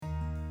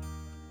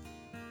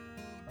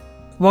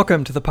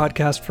Welcome to the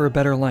podcast for a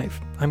better life.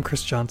 I'm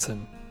Chris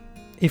Johnson.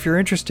 If you're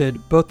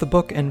interested, both the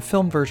book and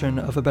film version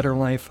of A Better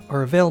Life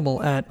are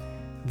available at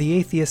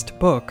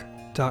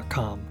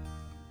theatheistbook.com.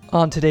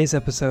 On today's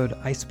episode,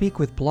 I speak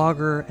with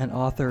blogger and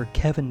author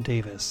Kevin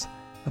Davis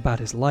about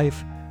his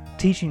life,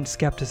 teaching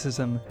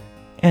skepticism,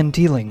 and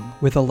dealing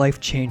with a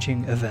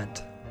life-changing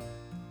event.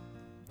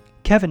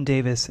 Kevin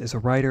Davis is a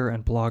writer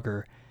and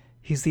blogger.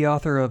 He's the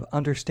author of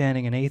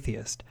Understanding an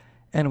Atheist,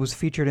 and was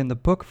featured in the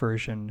book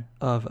version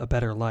of A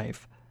Better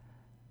Life.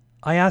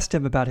 I asked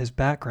him about his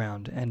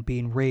background and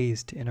being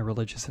raised in a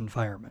religious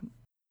environment.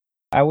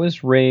 I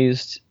was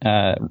raised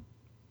in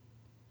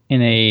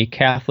a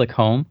Catholic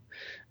home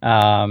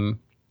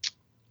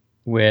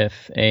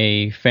with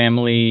a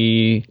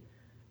family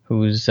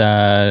who's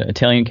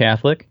Italian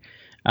Catholic.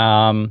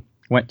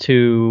 Went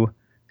to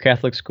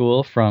Catholic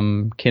school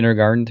from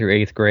kindergarten through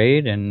 8th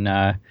grade and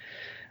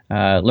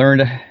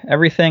learned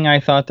everything I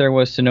thought there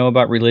was to know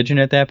about religion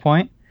at that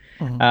point.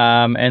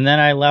 Mm-hmm. And then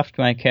I left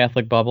my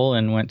Catholic bubble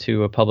and went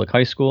to a public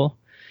high school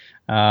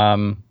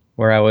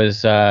where I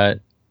was,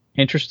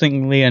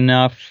 interestingly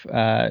enough,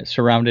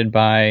 surrounded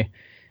by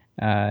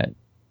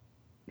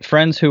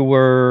friends who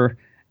were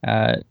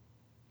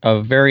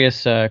of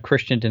various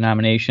Christian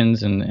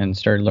denominations and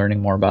started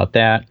learning more about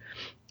that.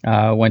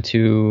 Went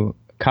to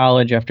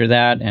college after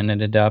that and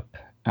ended up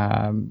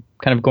kind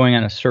of going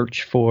on a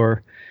search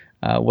for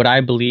what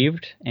I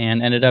believed,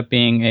 and ended up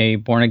being a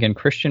born-again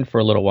Christian for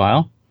a little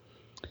while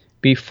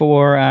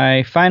before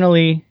I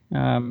finally,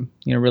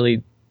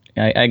 really,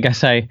 I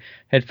guess I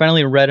had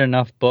finally read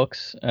enough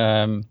books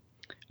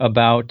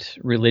about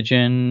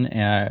religion,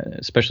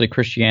 especially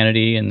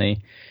Christianity and the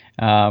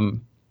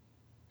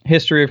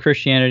history of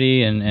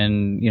Christianity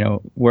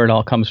and where it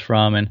all comes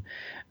from, and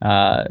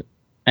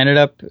ended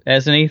up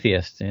as an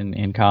atheist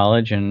in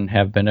college and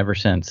have been ever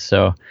since.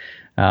 So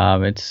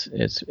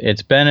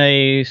it's been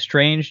a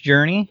strange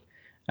journey,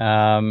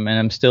 and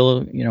I'm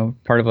still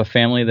part of a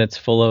family that's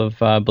full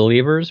of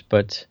believers,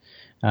 but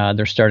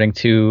they're starting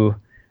to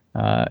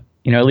at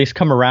least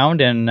come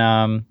around and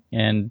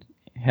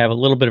have a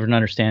little bit of an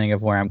understanding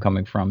of where I'm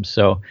coming from.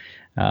 So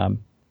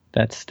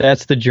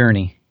that's the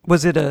journey.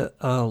 Was it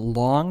a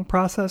long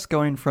process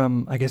going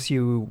from, I guess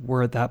you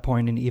were at that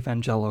point an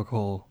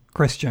evangelical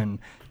Christian,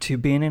 to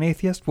being an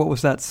atheist? What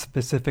was that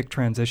specific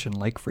transition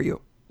like for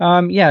you?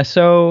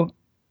 So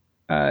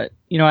I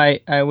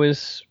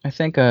was, I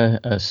think,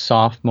 a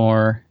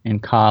sophomore in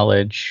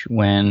college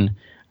when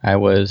I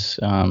was,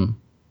 kind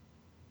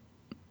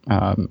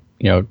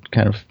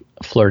of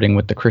flirting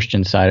with the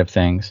Christian side of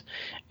things.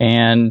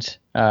 And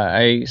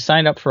I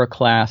signed up for a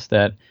class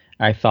that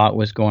I thought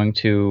was going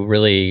to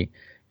really,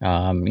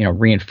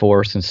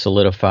 reinforce and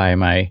solidify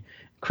my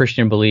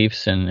Christian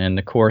beliefs. And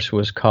the course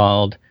was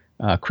called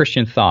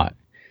Christian Thought.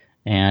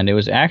 And it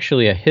was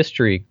actually a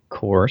history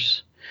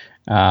course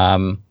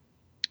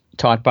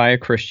taught by a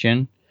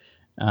Christian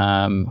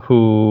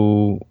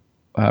who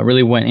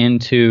really went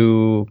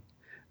into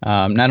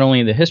not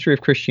only the history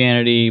of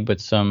Christianity,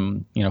 but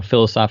some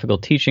philosophical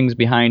teachings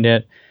behind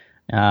it.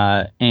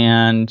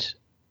 And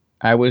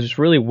I was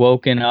really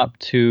woken up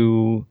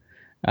to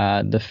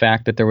the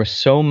fact that there was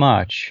so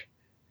much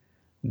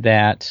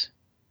that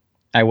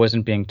I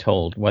wasn't being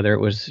told, whether it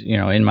was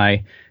in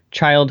my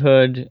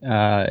childhood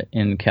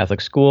in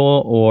Catholic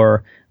school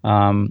or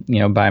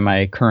by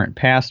my current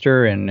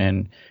pastor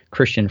and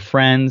Christian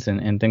friends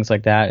and things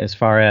like that, as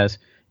far as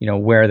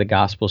where the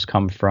Gospels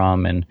come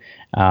from and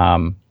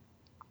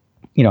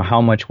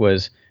how much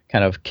was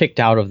kind of kicked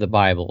out of the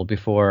Bible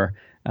before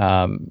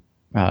it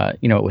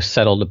was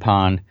settled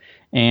upon.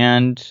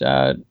 And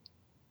I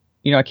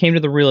came to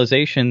the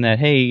realization that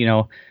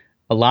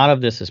a lot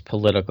of this is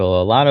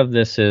political, a lot of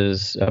this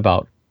is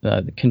about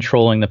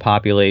controlling the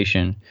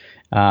population.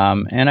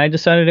 And I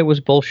decided it was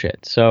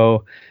bullshit.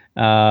 So,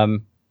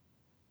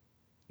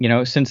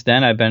 since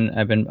then I've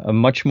been a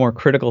much more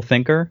critical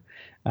thinker.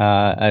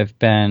 I've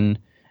been,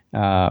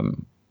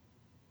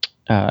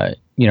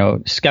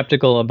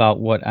 skeptical about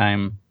what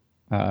I'm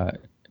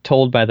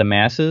told by the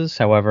masses.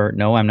 However,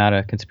 no, I'm not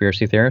a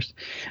conspiracy theorist.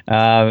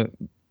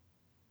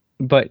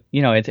 But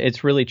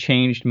it's really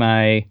changed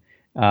my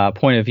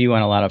point of view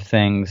on a lot of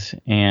things,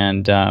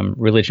 and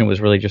religion was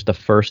really just the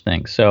first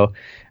thing. So.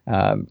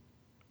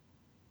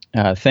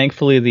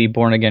 Thankfully, the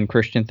born-again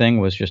Christian thing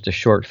was just a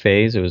short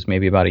phase. It was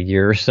maybe about a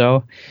year or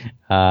so,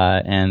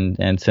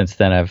 and since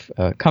then I've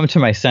come to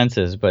my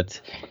senses. But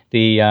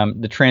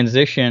the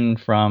transition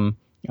from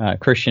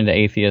Christian to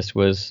atheist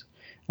was,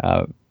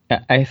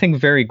 I think,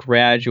 very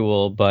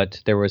gradual.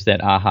 But there was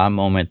that aha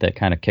moment that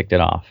kind of kicked it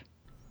off.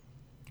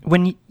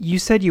 When you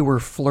said you were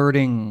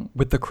flirting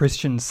with the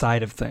Christian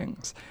side of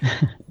things,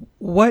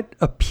 what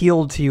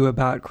appealed to you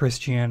about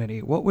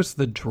Christianity? What was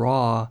the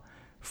draw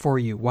for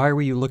you? Why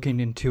were you looking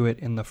into it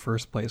in the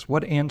first place?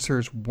 What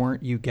answers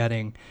weren't you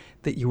getting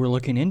that you were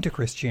looking into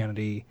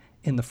Christianity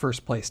in the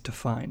first place to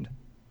find?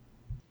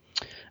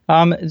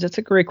 That's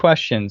a great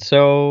question.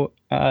 So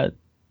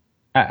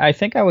I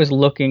think I was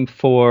looking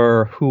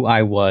for who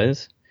I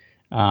was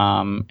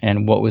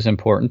and what was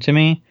important to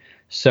me.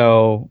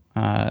 So,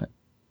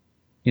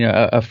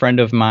 a friend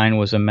of mine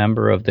was a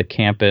member of the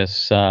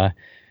campus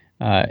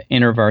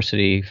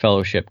InterVarsity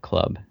Fellowship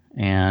Club,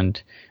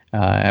 and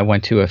I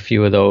went to a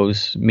few of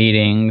those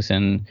meetings,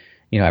 and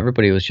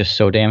everybody was just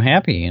so damn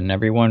happy, and there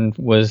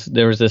was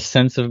this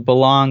sense of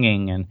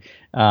belonging,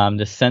 and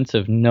this sense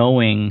of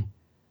knowing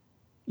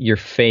your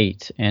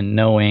fate and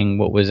knowing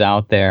what was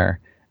out there,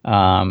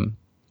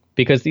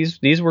 because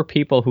these were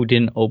people who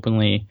didn't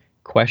openly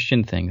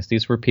question things.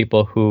 These were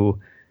people who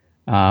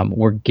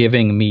were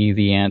giving me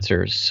the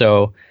answers.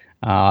 So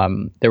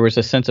there was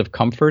a sense of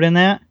comfort in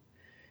that,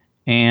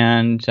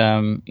 and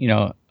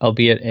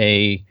albeit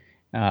a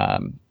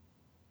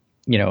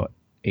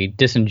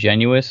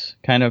disingenuous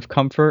kind of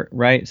comfort,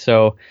 right?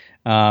 So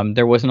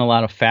there wasn't a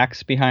lot of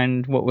facts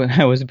behind what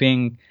I was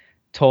being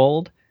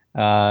told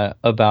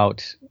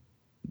about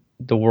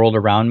the world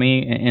around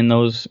me in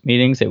those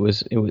meetings. There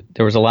was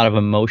a lot of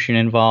emotion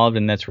involved,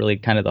 and that's really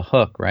kind of the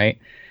hook, right?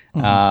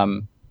 Mm-hmm.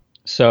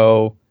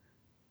 So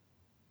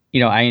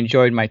I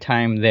enjoyed my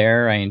time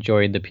there. I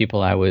enjoyed the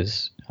people I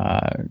was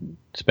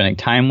spending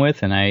time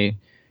with, and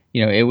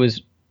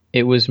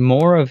it was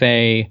more of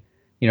a,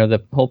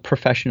 the whole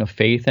profession of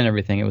faith and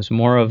everything. It was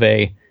more of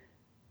a,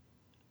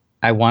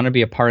 I want to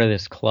be a part of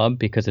this club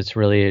because it's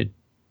really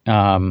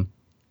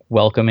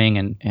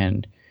welcoming,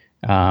 and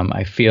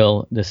I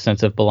feel this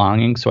sense of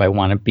belonging, so I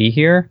want to be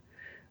here,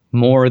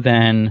 more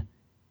than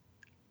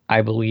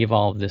I believe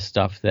all of this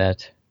stuff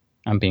that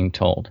I'm being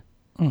told.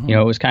 Mm-hmm.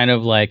 It was kind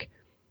of like,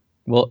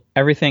 well,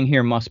 everything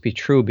here must be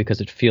true because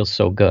it feels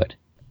so good.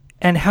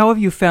 And how have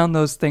you found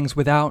those things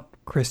without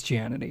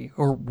Christianity?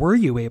 Or were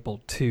you able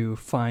to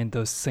find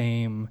those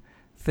same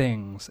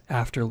things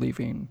after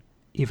leaving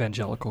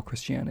evangelical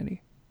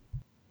Christianity?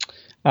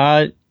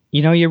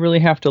 You really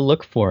have to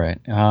look for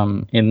it.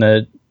 In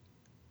the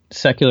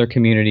secular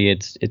community,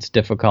 it's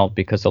difficult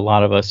because a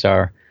lot of us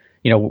are,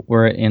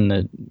 we're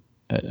in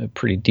a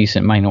pretty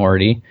decent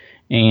minority,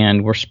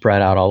 and we're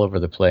spread out all over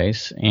the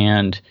place,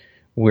 and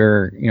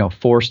we're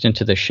forced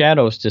into the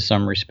shadows to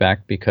some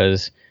respect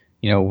because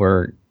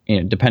we're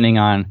depending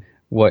on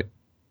what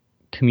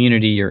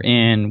community you're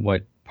in,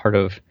 what part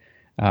of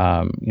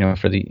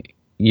for the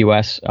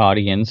U.S.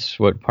 audience,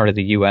 what part of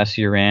the U.S.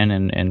 you're in,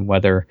 and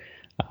whether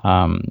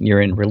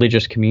you're in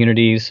religious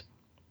communities.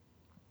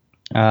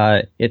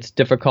 It's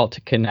difficult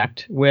to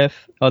connect with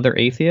other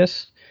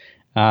atheists,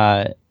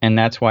 and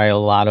that's why a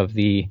lot of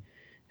the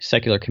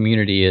secular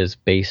community is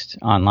based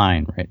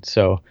online, right?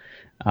 So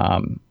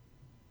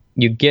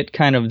you get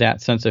kind of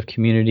that sense of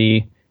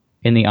community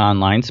in the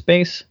online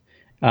space,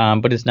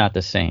 but it's not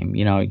the same.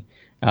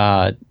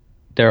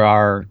 There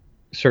are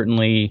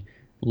certainly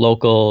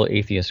local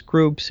atheist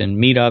groups and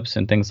meetups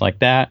and things like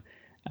that,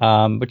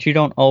 but you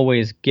don't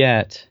always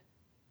get,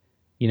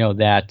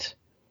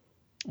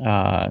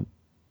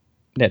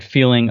 that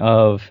feeling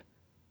of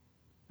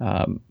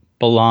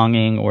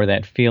belonging, or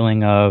that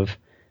feeling of,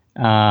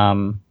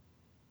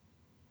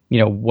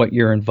 what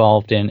you're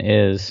involved in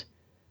is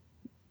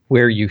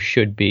where you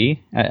should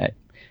be. It's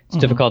mm-hmm.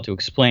 difficult to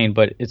explain,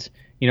 but it's,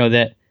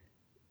 that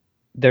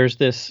there's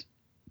this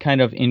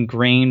kind of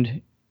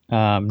ingrained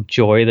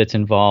joy that's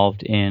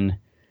involved in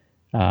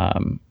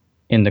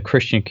the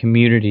Christian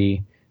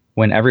community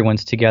when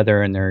everyone's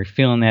together and they're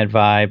feeling that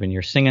vibe and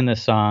you're singing the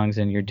songs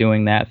and you're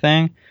doing that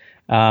thing.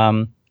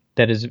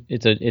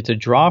 It's a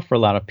draw for a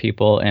lot of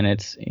people, and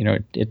it's,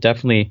 it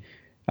definitely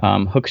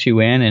hooks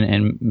you in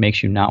and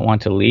makes you not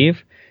want to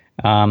leave.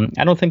 I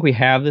don't think we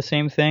have the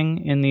same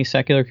thing in the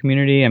secular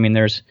community. I mean,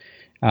 there's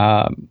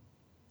the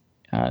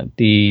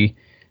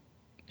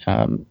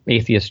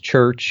atheist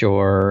church,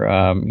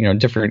 or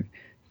different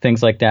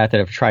things like that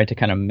have tried to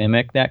kind of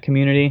mimic that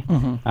community.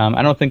 Mm-hmm.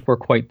 I don't think we're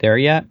quite there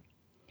yet,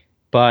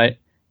 but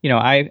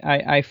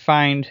I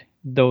find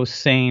those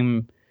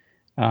same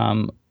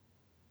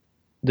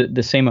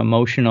the same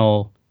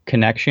emotional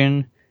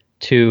connection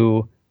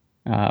to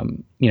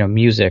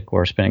music,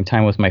 or spending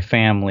time with my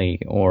family,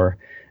 or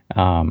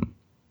doing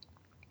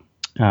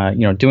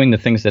the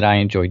things that I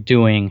enjoy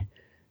doing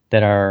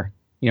that are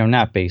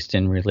not based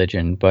in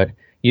religion, but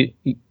you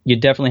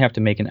definitely have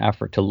to make an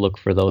effort to look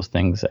for those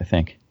things, I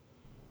think.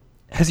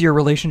 Has your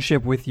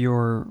relationship with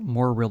your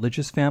more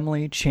religious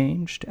family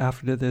changed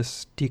after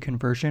this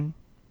deconversion?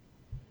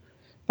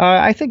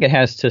 I think it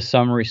has, to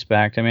some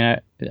respect. I mean,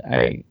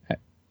 I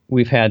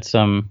we've had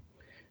some,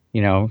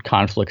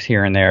 conflicts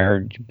here and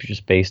there,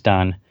 just based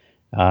on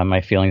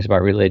my feelings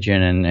about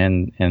religion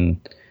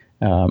and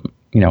how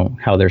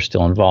they're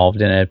still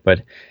involved in it.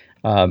 But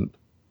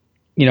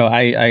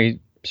I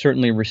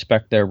certainly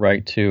respect their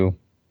right to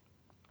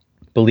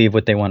believe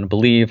what they want to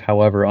believe,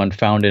 however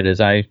unfounded as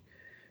I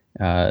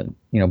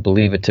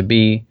believe it to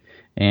be.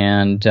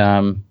 And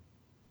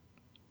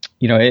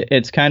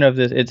it's kind of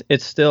this.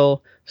 It's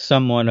still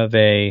somewhat of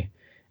a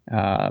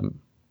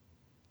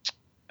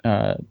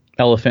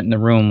elephant in the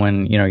room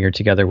when you're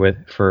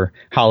together for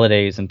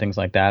holidays and things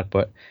like that.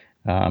 But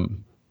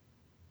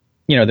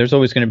there's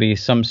always going to be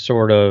some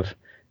sort of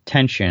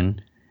tension.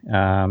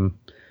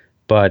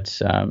 But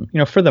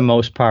for the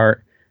most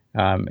part,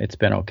 it's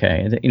been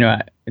okay.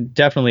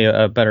 Definitely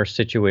a better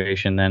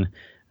situation than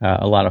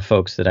a lot of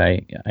folks that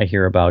I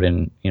hear about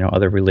in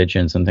other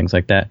religions and things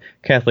like that.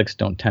 Catholics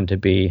don't tend to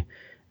be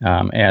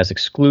as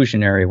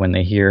exclusionary when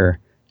they hear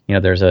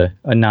there's a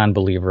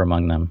non-believer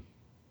among them.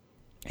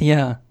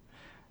 Yeah.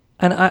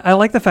 And I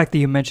like the fact that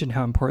you mentioned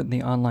how important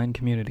the online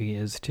community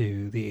is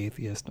to the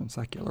atheist and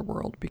secular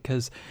world,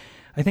 because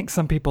I think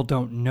some people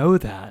don't know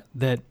that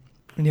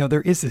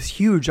there is this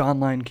huge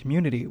online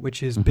community,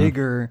 which is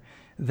bigger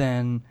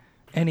than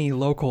any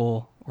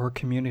local or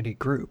community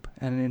group.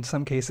 And in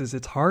some cases,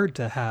 it's hard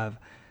to have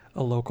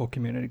a local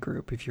community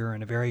group. If you're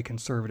in a very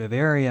conservative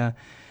area,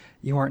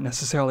 you aren't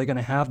necessarily going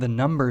to have the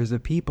numbers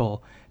of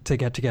people to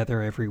get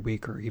together every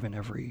week or even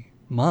every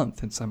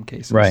month in some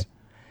cases. Right.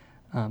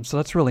 So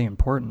that's really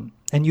important.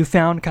 And you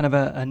found kind of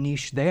a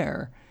niche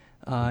there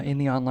in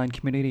the online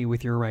community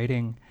with your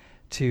writing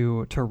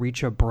to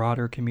reach a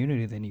broader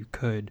community than you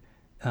could,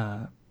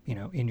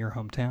 in your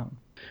hometown.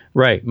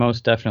 Right,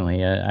 most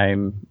definitely.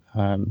 I'm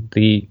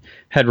the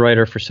head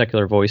writer for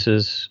Secular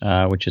Voices,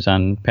 which is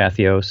on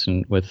Patheos,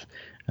 and with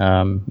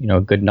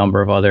a good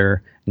number of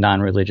other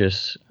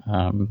non-religious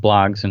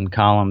blogs and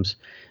columns.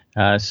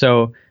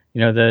 So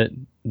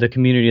the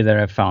community that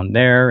I've found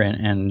there,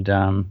 and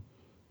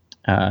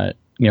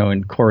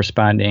in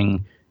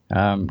corresponding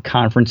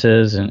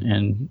conferences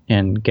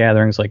and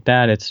gatherings like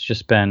that, it's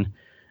just been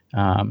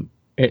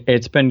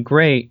it's been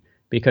great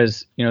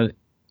because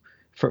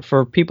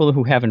for people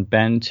who haven't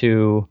been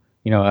to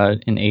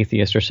an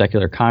atheist or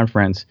secular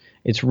conference,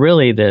 it's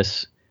really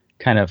this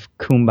kind of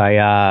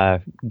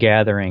kumbaya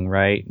gathering,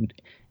 right?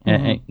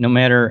 And no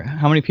matter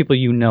how many people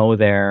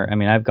there, I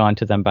mean, I've gone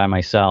to them by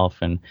myself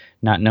and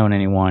not known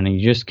anyone, and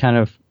you just kind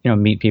of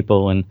meet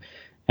people and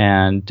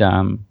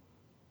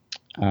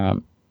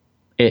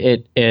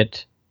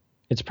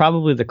it's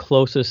probably the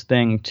closest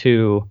thing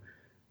to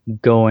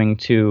going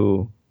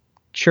to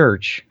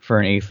church for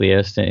an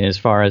atheist as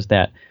far as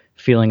that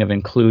feeling of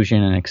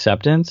inclusion and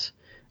acceptance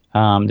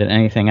than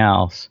anything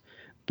else.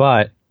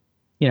 But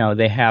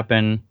they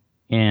happen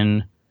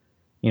in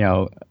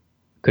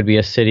could be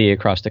a city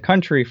across the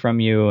country from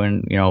you,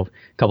 and a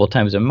couple of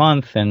times a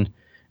month, and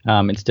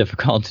it's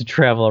difficult to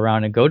travel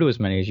around and go to as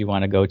many as you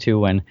want to go to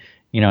when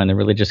in the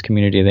religious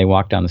community they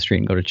walk down the street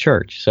and go to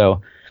church.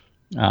 So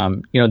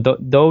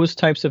those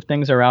types of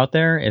things are out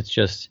there. It's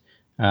just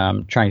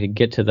trying to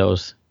get to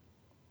those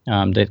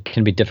that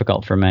can be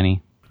difficult for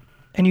many.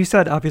 And you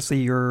said, obviously,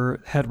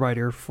 you're head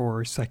writer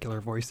for Secular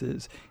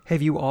Voices.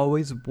 Have you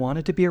always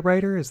wanted to be a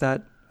writer? Is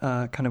that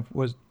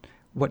was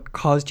what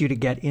caused you to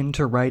get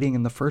into writing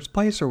in the first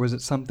place? Or was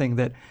it something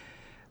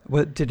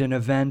did an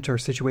event or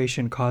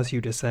situation cause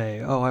you to say,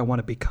 oh, I want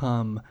to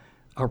become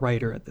a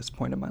writer at this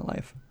point in my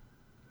life?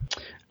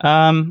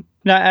 No,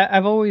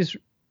 I've always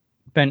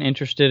been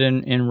interested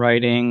in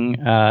writing.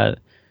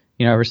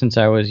 Ever since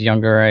I was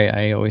younger,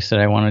 I always said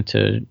I wanted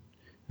to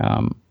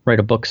write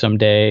a book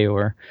someday,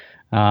 or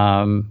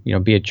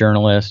be a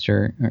journalist,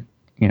 or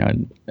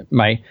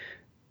my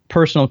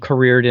personal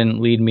career didn't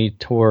lead me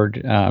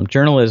toward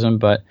journalism,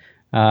 but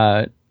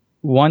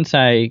once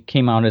I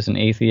came out as an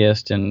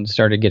atheist and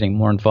started getting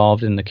more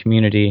involved in the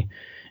community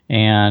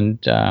and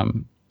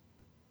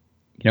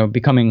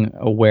becoming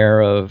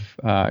aware of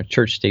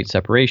church-state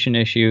separation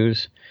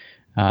issues,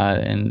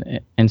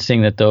 and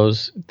seeing that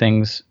those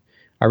things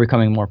are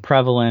becoming more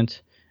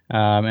prevalent,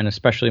 and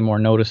especially more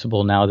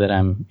noticeable now that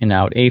I'm an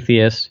out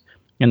atheist,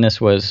 and this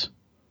was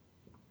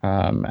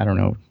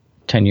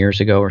 10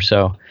 years ago or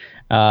so,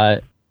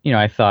 I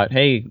thought,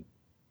 hey,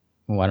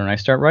 why don't I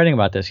start writing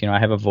about this? I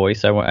have a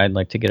voice. I'd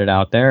like to get it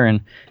out there.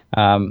 And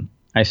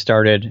I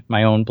started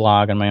my own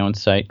blog on my own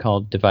site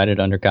called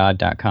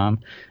dividedundergod.com,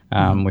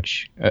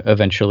 which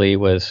eventually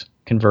was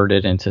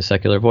converted into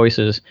Secular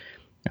Voices,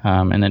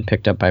 and then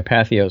picked up by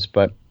Patheos.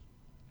 But,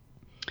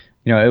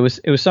 it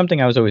was something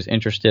I was always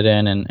interested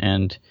in,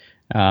 and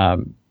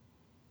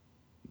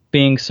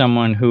being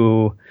someone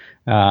who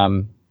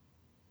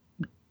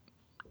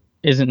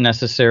isn't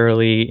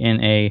necessarily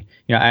in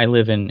I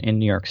live in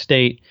New York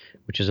State,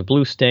 which is a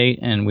blue state,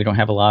 and we don't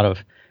have a lot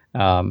of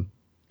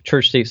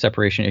church-state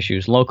separation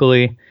issues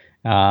locally.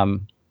 I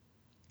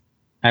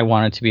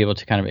wanted to be able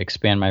to kind of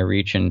expand my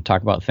reach and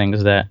talk about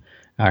things that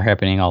are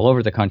happening all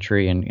over the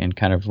country, and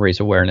kind of raise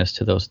awareness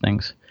to those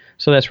things.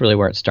 So that's really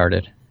where it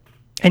started.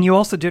 And you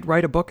also did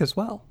write a book as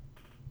well.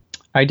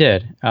 I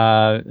did.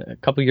 A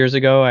couple years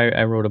ago,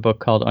 I wrote a book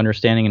called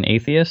Understanding an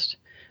Atheist,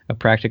 A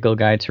Practical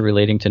Guide to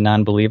Relating to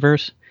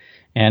Non-Believers.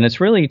 And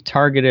it's really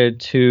targeted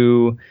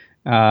to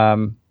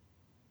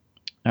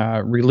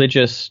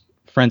religious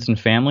friends and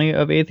family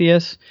of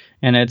atheists.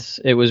 And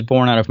it was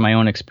born out of my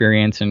own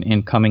experience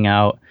in coming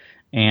out,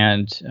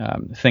 and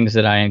things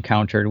that I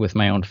encountered with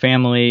my own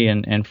family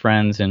and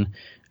friends, and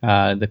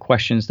the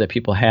questions that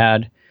people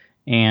had.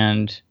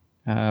 And,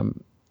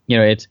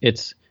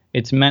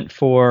 it's meant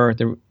for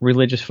the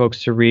religious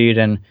folks to read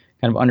and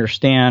kind of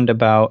understand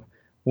about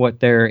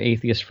what their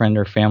atheist friend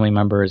or family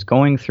member is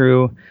going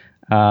through.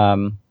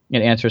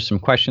 It answers some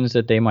questions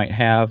that they might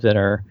have that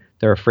are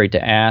they're afraid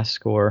to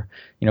ask, or,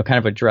 kind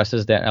of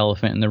addresses that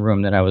elephant in the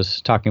room that I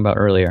was talking about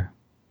earlier.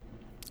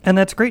 And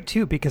that's great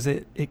too, because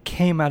it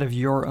came out of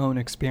your own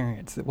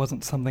experience. It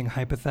wasn't something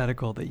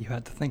hypothetical that you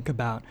had to think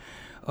about.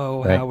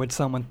 Oh, Right. How would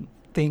someone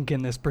think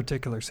in this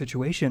particular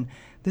situation?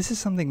 This is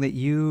something that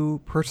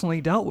you personally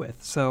dealt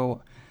with.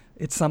 So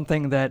it's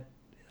something that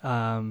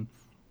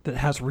that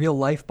has real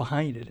life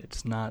behind it.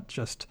 It's not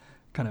just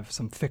kind of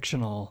some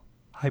fictional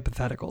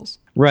hypotheticals.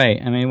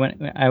 Right. I mean,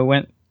 when I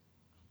went,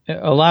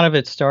 a lot of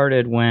it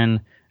started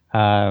when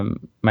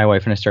my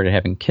wife and I started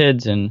having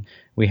kids, and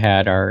we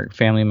had our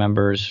family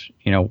members,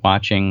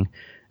 watching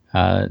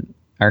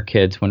our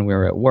kids when we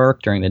were at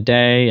work during the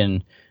day,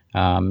 and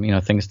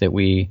things that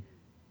we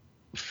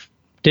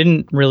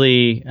didn't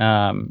really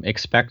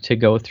expect to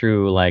go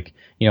through, like,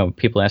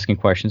 people asking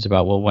questions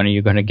about, well, when are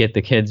you going to get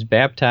the kids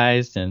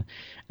baptized, and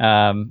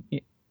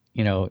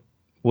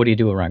what do you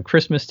do around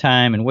Christmas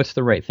time, and what's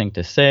the right thing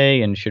to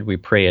say, and should we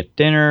pray at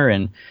dinner,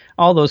 and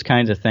all those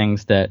kinds of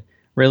things that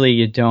really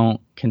you don't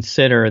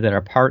consider, that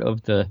are part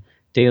of the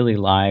daily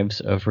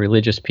lives of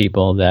religious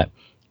people, that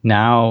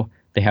now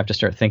they have to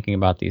start thinking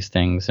about these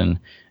things, and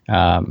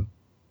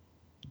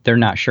they're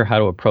not sure how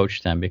to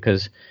approach them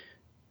because,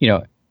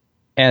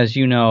 as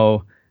you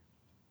know,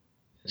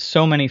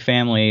 so many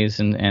families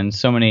and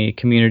so many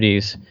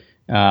communities,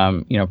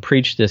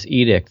 preach this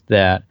edict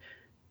that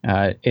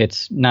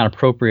it's not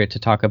appropriate to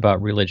talk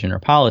about religion or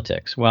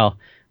politics. Well,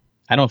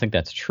 I don't think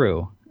that's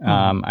true.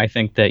 I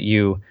think that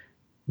you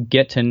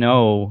get to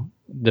know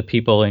the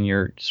people in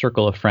your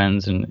circle of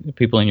friends and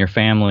people in your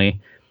family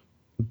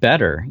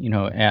better,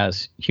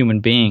 as human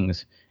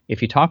beings,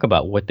 if you talk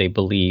about what they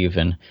believe,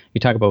 and you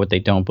talk about what they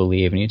don't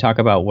believe, and you talk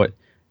about what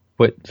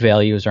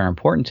values are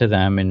important to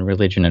them in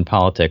religion and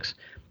politics.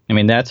 I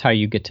mean, that's how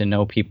you get to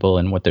know people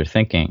and what they're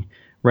thinking,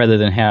 rather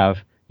than have,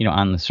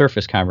 on the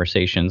surface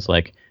conversations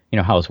like,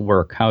 how's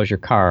work? How's your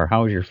car?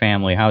 How's your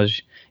family?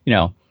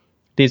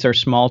 These are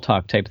small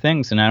talk type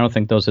things. And I don't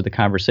think those are the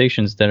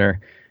conversations that are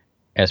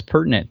as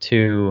pertinent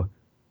to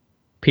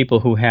people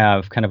who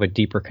have kind of a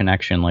deeper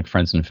connection, like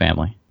friends and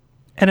family.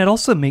 And it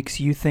also makes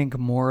you think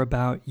more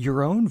about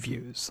your own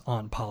views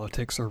on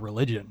politics or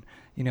religion.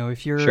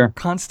 If you're Sure.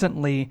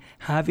 constantly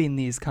having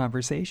these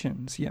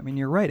conversations, I mean,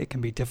 you're right, it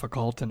can be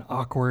difficult and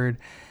awkward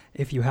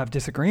if you have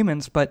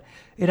disagreements, but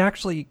it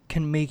actually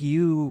can make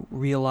you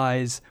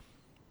realize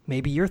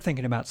maybe you're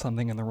thinking about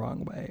something in the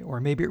wrong way, or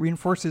maybe it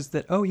reinforces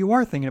that, oh, you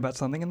are thinking about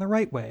something in the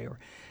right way, or,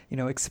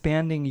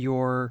 expanding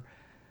your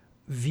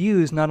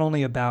views not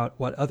only about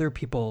what other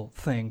people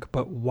think,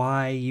 but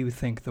why you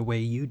think the way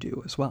you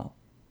do as well.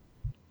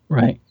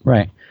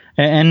 Right.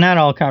 And not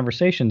all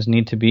conversations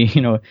need to be,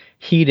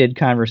 heated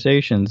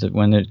conversations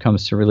when it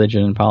comes to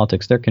religion and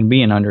politics. There can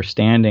be an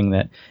understanding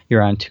that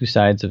you're on two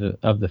sides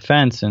of the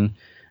fence, and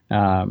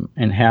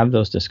have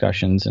those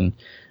discussions. And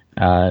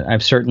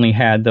I've certainly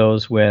had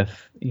those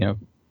with,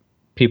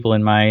 people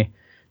in my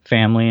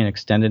family and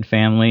extended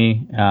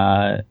family,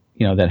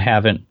 that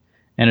haven't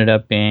ended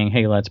up being,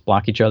 hey, let's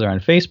block each other on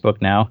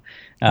Facebook now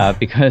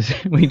because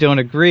we don't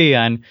agree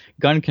on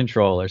gun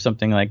control or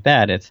something like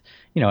that. It's,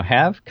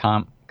 have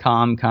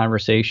calm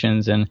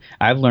conversations. And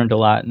I've learned a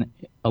lot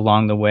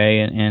along the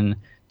way in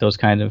those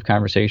kinds of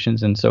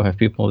conversations. And so have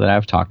people that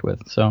I've talked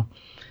with. So,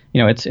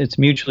 it's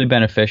mutually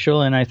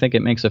beneficial. And I think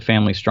it makes a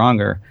family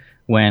stronger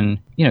when,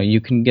 you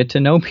can get to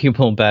know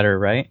people better,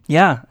 right?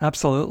 Yeah,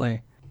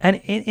 absolutely. And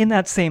in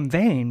that same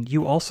vein,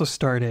 you also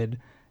started,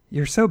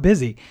 you're so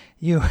busy,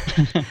 you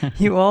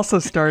also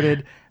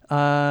started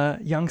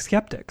Young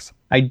Skeptics.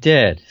 I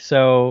did.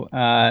 So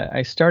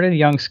I started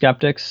Young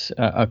Skeptics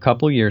a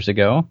couple years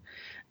ago.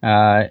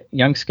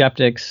 Young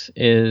Skeptics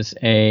is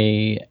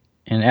an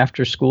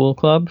after-school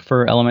club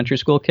for elementary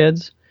school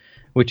kids,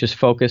 which is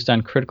focused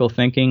on critical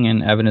thinking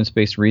and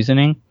evidence-based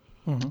reasoning.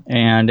 Mm-hmm.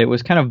 And it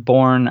was kind of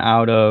born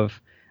out of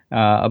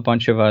a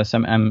bunch of us.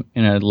 I'm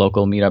in a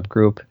local meetup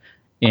group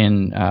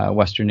in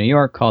Western New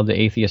York called the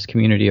Atheist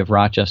Community of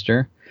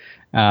Rochester.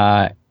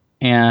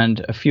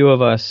 And a few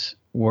of us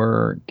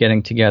were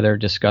getting together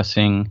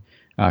discussing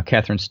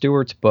Catherine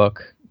Stewart's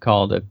book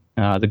called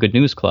The Good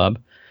News Club.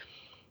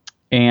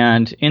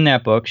 And in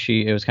that book,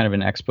 it was kind of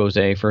an expose.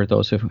 For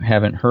those who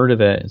haven't heard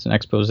of it, it's an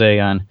expose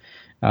on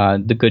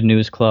the Good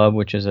News Club,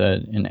 which is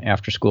an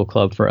after-school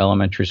club for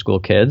elementary school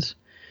kids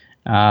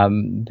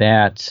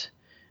that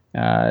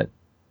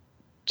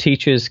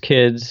teaches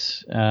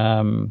kids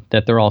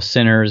that they're all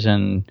sinners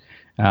and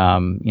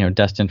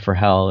destined for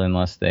hell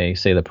unless they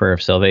say the prayer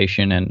of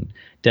salvation and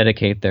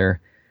dedicate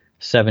their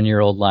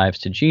 7-year-old lives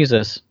to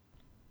Jesus.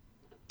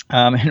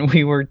 And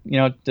we were,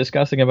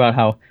 discussing about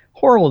how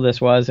horrible this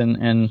was,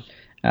 and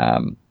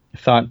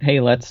thought, hey,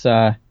 let's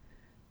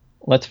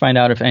find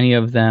out if any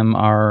of them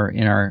are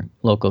in our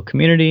local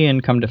community.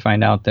 And come to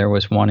find out, there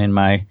was one in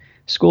my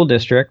school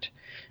district.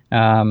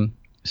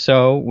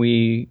 So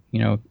we,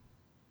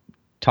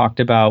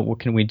 talked about what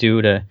can we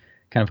do to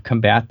kind of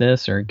combat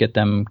this or get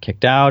them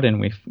kicked out.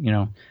 And we've,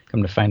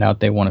 come to find out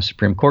they won a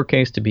Supreme Court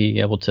case to be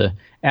able to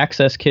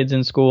access kids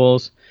in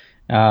schools.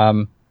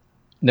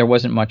 There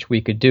wasn't much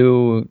we could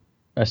do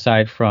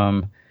aside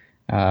from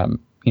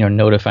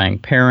notifying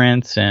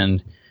parents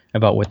and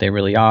about what they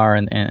really are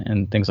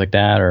and things like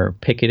that, or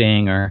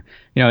picketing, or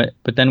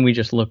but then we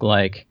just look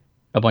like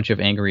a bunch of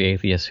angry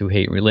atheists who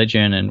hate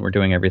religion, and we're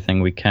doing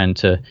everything we can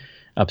to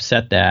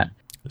upset that.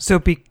 So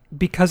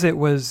because it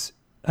was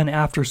an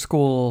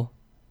after-school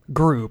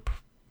group,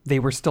 they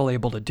were still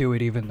able to do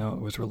it even though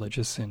it was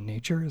religious in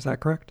nature. Is that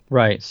correct?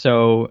 Right.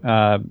 So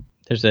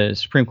there's a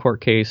Supreme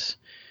Court case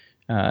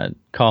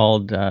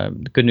called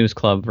the Good News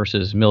Club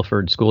versus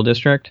Milford School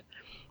District.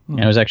 And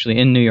it was actually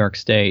in New York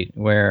State,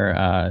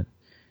 where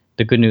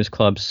the Good News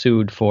Club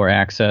sued for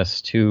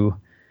access to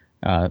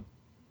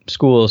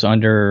schools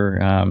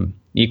under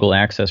equal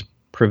access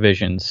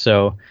provisions.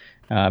 So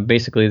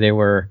basically they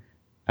were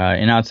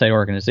an outside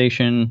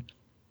organization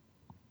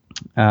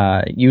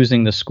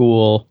using the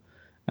school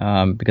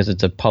because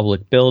it's a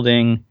public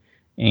building,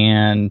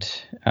 and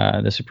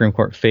the Supreme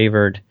Court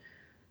favored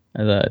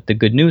the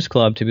Good News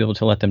Club to be able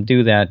to let them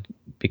do that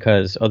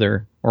because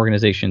other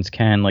organizations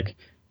can, like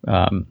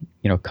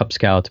Cub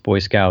Scouts, Boy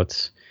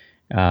Scouts,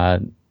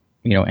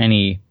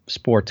 any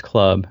sports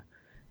club,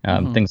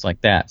 things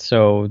like that.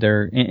 So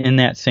they're in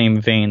that same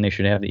vein. They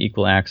should have the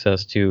equal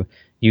access to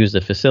use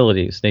the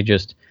facilities. They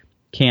just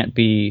can't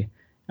be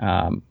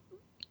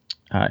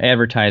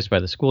advertised by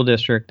the school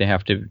district. They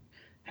have to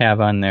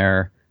have on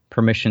their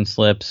permission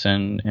slips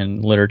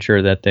and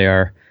literature that they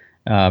are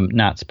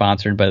not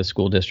sponsored by the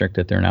school district,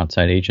 that they're an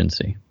outside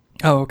agency.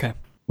 Oh, okay.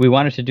 We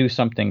wanted to do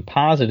something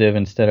positive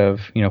instead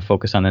of,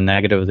 focus on the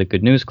negative of the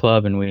Good News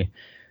Club. And we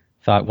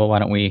thought, well, why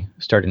don't we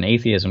start an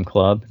atheism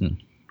club? And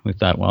we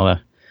thought, well,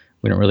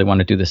 we don't really want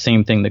to do the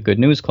same thing the Good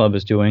News Club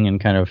is doing, and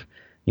kind of,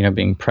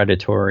 being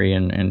predatory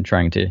and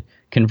trying to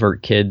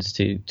convert kids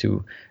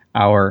to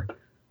our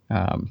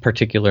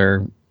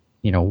particular,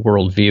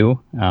 worldview.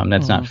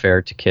 That's not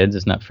fair to kids.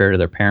 It's not fair to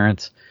their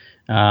parents.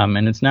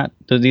 And it's not,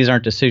 these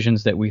aren't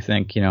decisions that we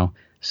think,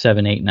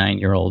 7, 8,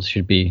 9-year-olds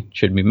should be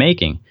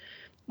making.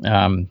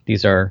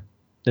 This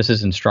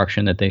is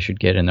instruction that they should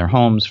get in their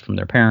homes from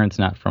their parents,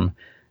 not from,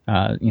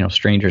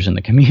 strangers in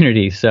the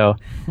community. So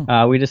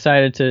we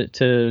decided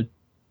to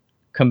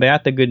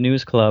combat the Good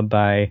News Club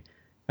by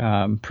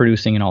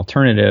producing an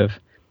alternative,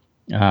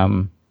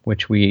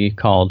 which we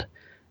called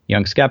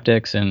Young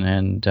Skeptics,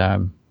 and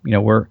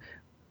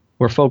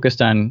we're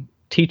focused on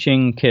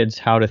teaching kids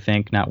how to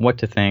think, not what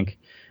to think,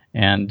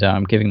 and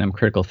giving them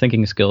critical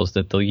thinking skills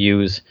that they'll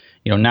use,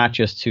 not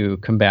just to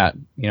combat,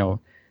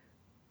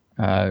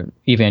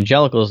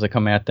 evangelicals that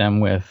come at them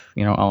with,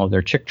 all of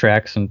their chick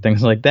tracts and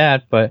things like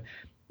that, but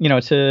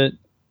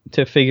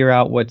to figure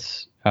out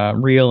what's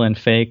real and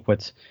fake,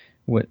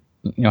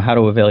 how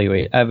to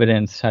evaluate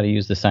evidence, how to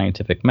use the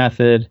scientific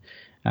method,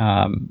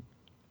 and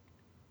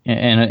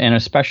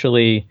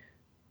especially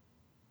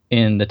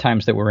in the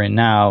times that we're in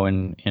now,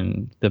 and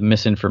in the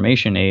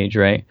misinformation age,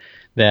 right?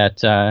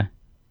 That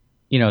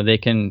they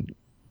can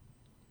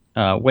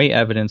weigh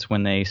evidence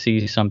when they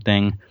see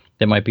something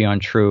that might be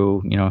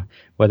untrue,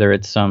 whether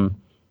it's some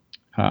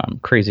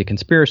crazy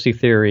conspiracy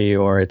theory,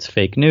 or it's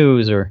fake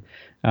news, or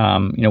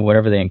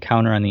whatever they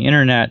encounter on the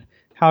internet,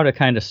 how to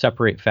kind of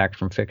separate fact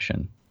from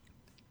fiction.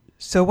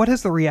 So what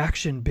has the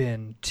reaction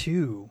been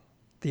to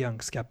the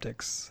Young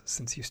Skeptics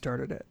since you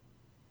started it?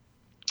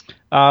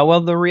 Well,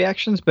 the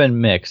reaction's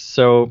been mixed.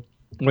 So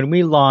when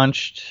we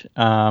launched,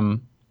 a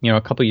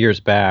couple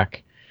years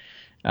back,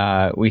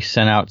 we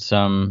sent out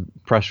some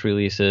press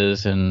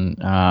releases and,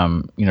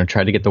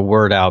 tried to get the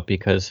word out,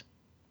 because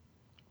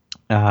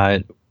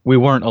we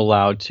weren't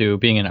allowed to,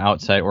 being an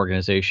outside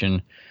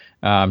organization,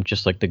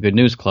 just like the Good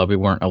News Club, we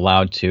weren't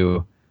allowed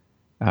to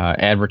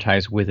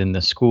advertise within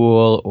the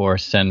school or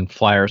send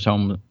flyers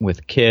home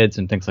with kids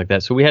and things like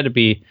that. So we had to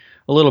be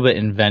a little bit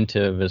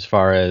inventive as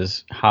far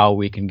as how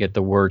we can get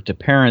the word to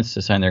parents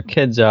to sign their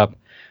kids up.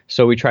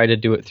 So we tried to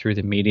do it through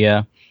the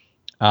media,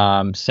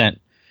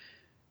 sent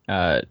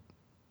press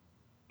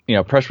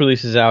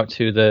releases out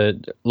to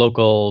the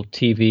local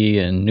TV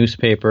and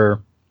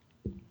newspaper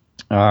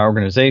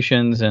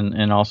organizations,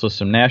 and also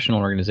some national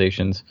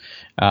organizations.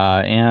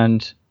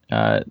 And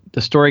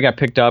the story got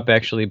picked up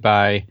actually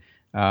by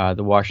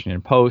the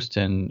Washington Post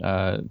and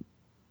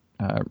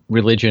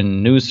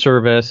Religion News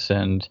Service.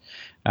 And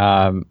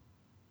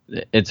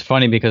it's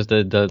funny because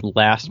the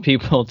last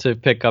people to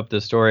pick up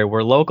the story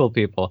were local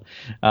people.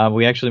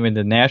 We actually made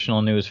the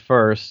national news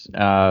first,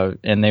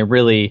 and they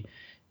really,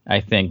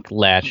 I think,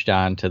 latched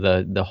on to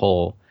the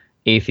whole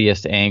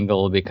atheist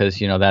angle, because,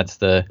 that's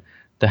the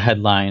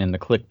headline, and the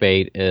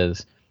clickbait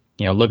is,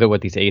 look at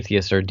what these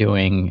atheists are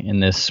doing in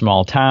this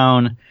small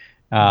town,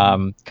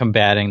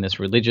 combating this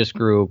religious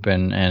group,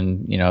 and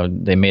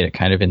they made it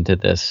kind of into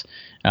this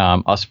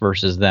us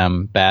versus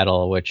them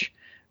battle, which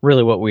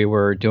really what we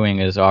were doing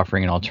is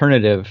offering an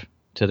alternative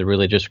to the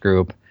religious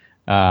group,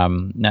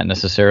 not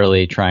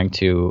necessarily trying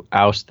to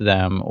oust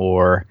them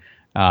or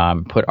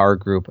put our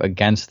group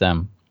against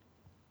them.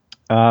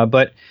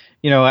 But,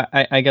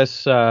 I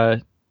guess,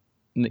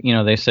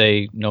 they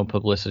say no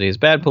publicity is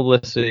bad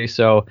publicity.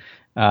 So,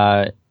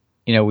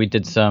 we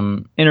did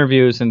some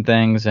interviews and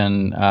things,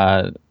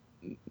 and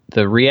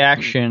the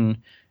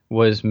reaction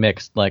was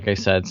mixed, like I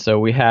said. So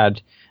we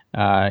had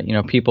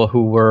people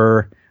who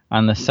were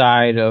on the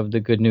side of the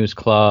Good News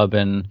Club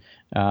and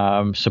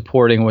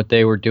supporting what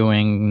they were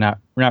doing, not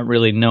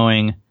really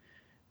knowing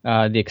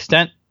the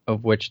extent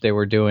of which they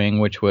were doing,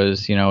 which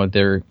was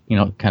their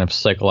kind of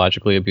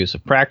psychologically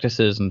abusive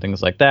practices and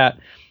things like that,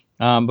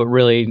 but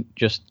really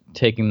just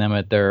taking them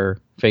at their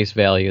face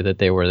value that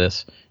they were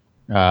this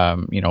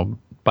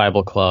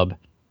Bible club,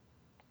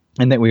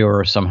 and that we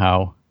were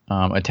somehow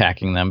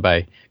attacking them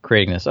by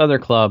creating this other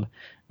club.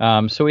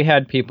 So we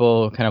had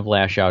people kind of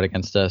lash out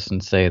against us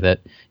and say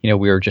that, we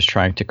were just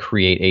trying to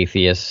create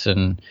atheists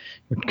and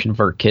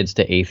convert kids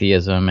to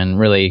atheism. And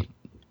really,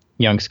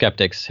 Young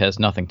Skeptics has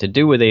nothing to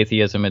do with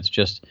atheism. It's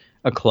just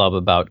a club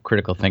about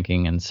critical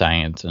thinking and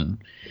science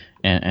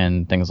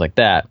and things like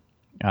that.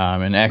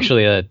 And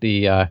actually,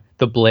 the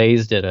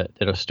Blaze did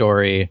a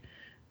story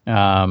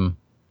about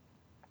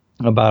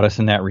us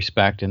in that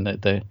respect, and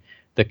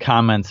the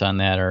comments on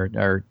that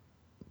are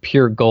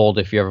pure gold.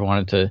 If you ever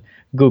wanted to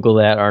Google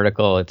that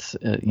article, it's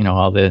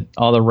all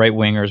the right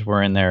wingers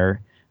were in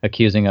there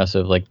accusing us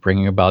of like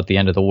bringing about the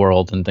end of the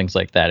world and things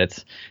like that.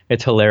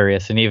 It's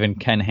hilarious. And even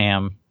Ken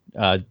Ham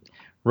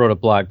wrote a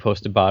blog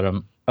post about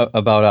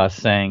us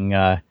saying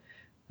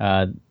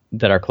that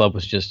our club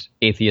was just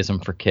atheism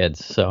for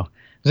kids. So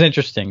it was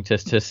interesting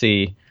just to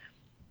see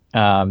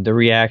the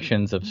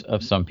reactions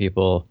of some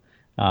people,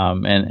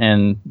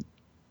 and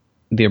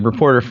the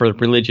reporter for the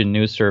Religion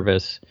News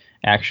Service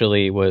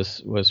actually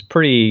was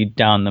pretty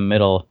down the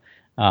middle,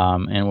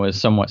 and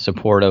was somewhat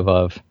supportive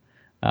of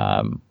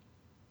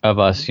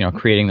us,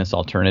 creating this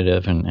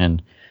alternative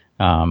and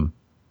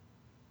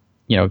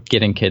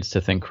getting kids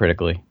to think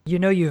critically.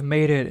 You've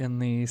made it in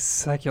the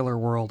secular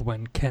world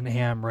when Ken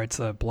Ham writes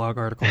a blog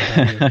article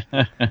about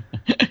you.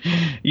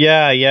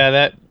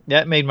 Yeah,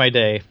 that made my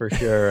day for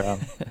sure.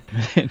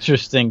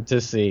 Interesting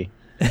to see.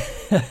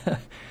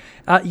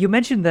 You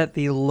mentioned that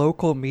the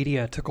local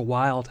media took a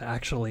while to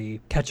actually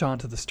catch on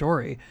to the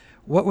story.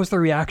 What was the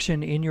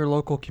reaction in your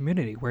local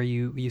community where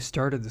you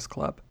started this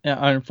club?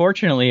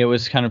 Unfortunately, it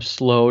was kind of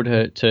slow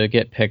to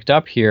get picked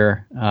up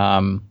here.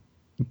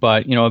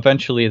 But,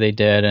 eventually they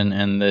did,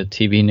 and the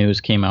TV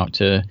news came out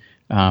to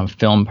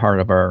film part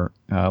of our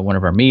one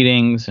of our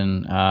meetings.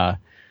 And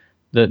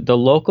the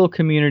local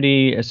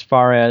community, as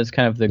far as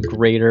kind of the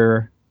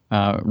greater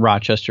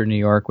Rochester, New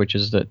York, which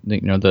is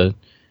the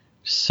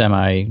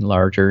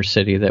semi-larger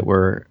city that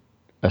we're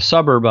a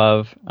suburb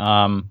of,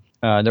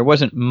 there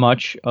wasn't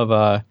much of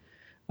a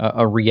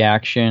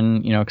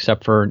reaction,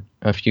 except for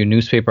a few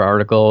newspaper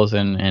articles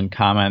and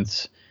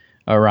comments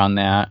around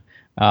that.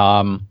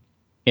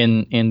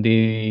 In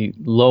the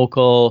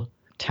local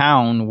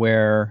town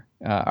where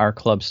our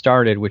club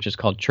started, which is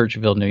called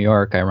Churchville, New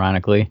York,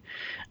 ironically,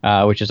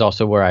 which is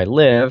also where I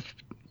live.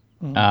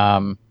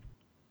 Mm-hmm.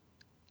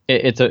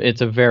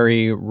 It's a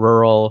very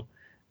rural,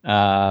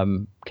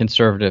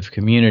 conservative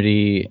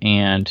community,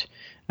 and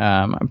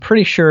I'm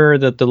pretty sure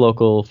that the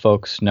local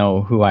folks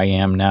know who I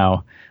am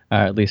now,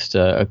 at least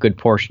a good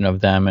portion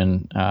of them,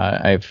 and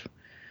I've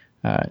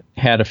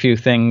had a few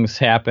things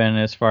happen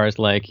as far as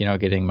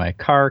getting my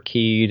car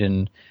keyed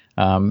and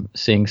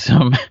seeing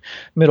some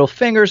middle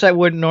fingers I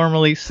wouldn't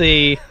normally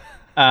see,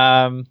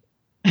 but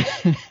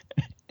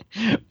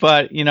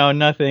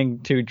nothing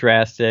too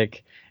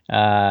drastic,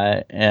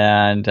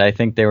 and I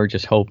think they were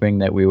just hoping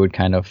that we would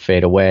kind of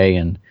fade away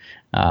and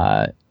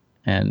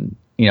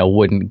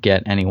wouldn't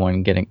get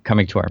anyone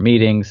coming to our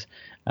meetings.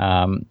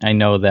 I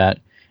know that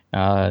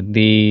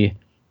the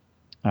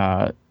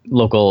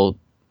local,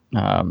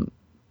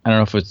 I don't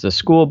know if it's the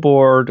school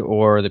board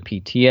or the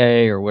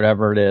PTA or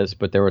whatever it is,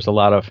 but there was a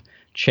lot of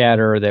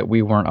chatter that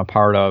we weren't a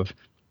part of,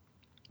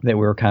 that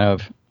we were kind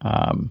of,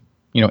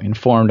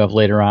 informed of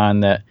later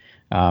on, that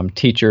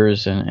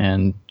teachers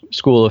and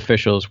school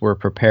officials were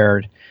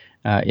prepared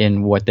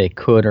in what they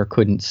could or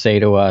couldn't say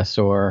to us,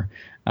 or,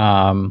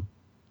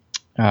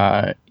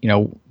 that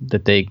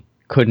they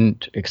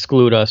couldn't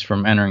exclude us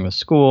from entering the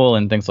school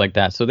and things like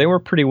that. So they were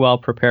pretty well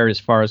prepared as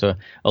far as a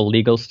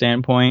legal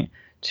standpoint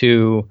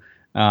to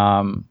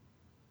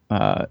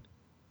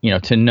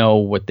to know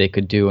what they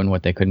could do and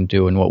what they couldn't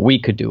do, and what we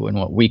could do and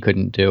what we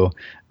couldn't do.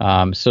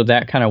 So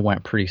that kind of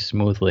went pretty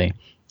smoothly.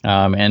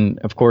 And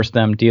of course,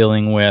 them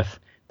dealing with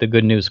the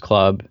Good News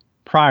Club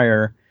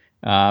prior,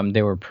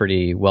 they were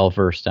pretty well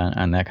versed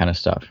on that kind of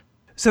stuff.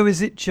 So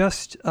is it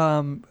just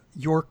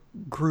your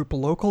group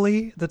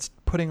locally that's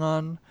putting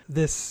on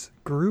this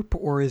group,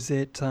 or is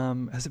it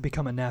has it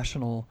become a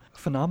national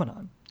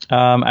phenomenon?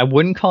 I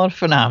wouldn't call it a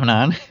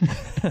phenomenon.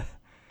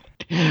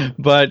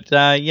 But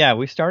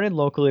we started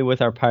locally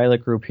with our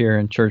pilot group here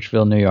in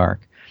Churchville, New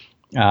York.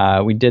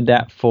 We did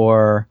that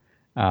for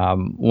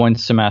one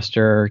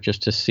semester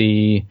just to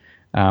see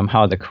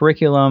how the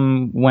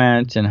curriculum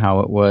went and how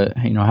it was,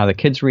 how the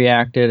kids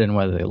reacted and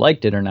whether they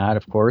liked it or not,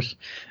 of course.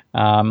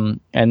 And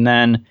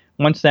then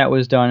once that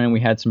was done and we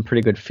had some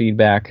pretty good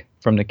feedback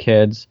from the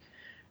kids,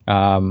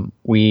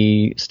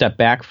 we stepped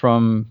back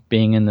from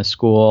being in the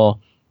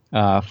school,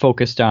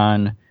 focused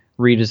on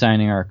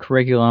redesigning our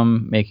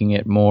curriculum, making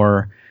it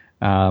more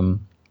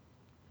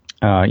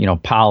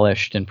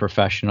polished and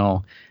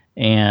professional,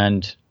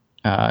 and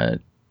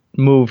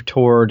move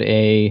toward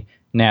a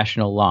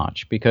national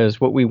launch. Because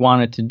what we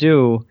wanted to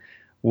do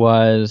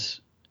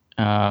was,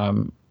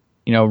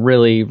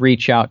 really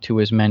reach out to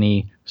as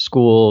many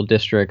school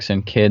districts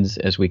and kids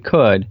as we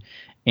could.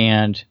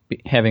 And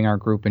having our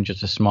group in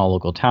just a small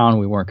local town,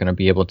 we weren't going to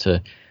be able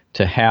to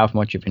have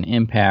much of an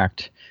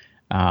impact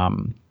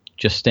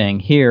just staying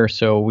here.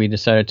 So we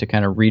decided to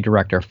kind of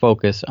redirect our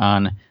focus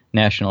on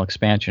national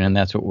expansion, and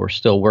that's what we're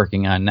still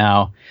working on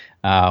now.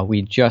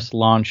 We just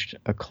launched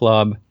a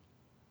club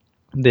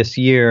this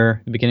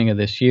year, the beginning of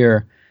this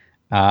year,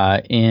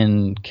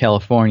 in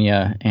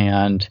California,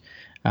 and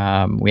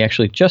we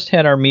actually just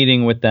had our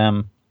meeting with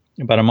them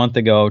about a month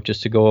ago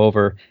just to go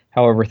over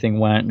how everything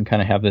went and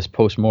kind of have this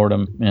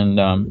postmortem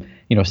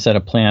and set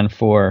a plan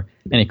for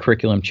any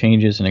curriculum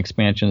changes and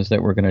expansions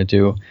that we're going to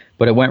do.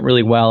 But it went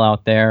really well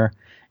out there,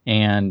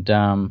 and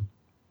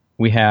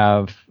we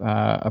have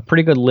a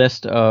pretty good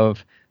list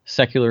of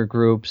secular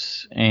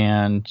groups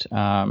and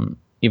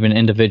even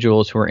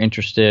individuals who are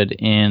interested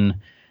in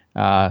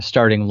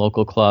starting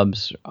local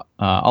clubs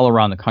all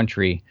around the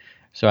country.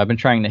 So I've been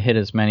trying to hit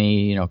as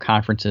many,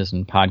 conferences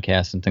and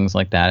podcasts and things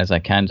like that as I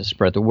can to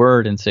spread the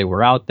word and say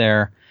we're out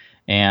there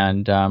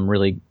and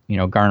really,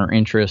 garner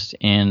interest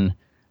in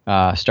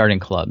starting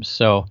clubs.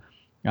 So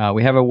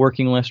we have a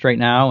working list right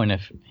now, and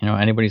if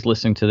anybody's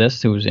listening to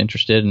this who's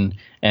interested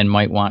and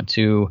might want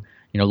to,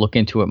 look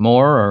into it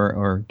more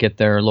or get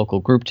their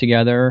local group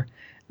together,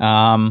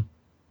 to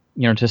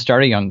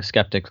start a Young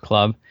Skeptics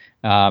club,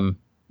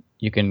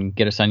 you can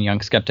get us on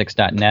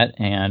youngskeptics.net,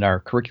 and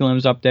our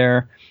curriculum's up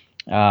there,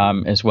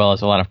 as well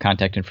as a lot of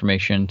contact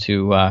information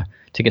to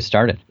get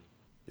started.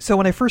 So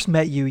when I first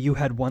met you, you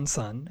had one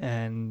son,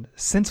 and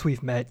since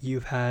we've met,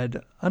 you've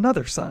had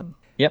another son.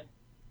 Yep.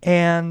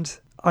 And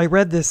I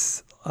read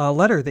this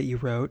letter that you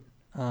wrote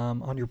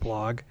on your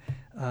blog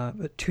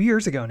 2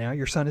 years ago now.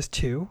 Your son is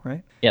 2,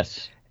 right?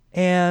 Yes.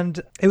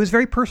 And it was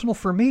very personal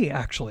for me,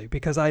 actually,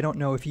 because I don't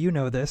know if you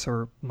know this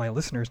or my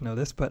listeners know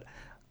this, but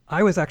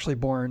I was actually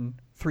born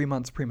 3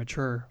 months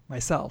premature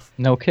myself.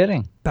 No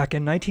kidding. Back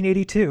in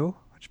 1982,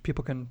 which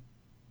people can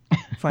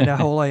find out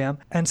how old I am.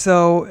 And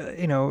so,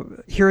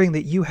 hearing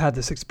that you had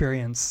this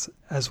experience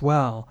as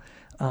well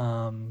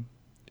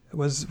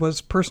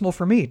was personal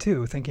for me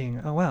too,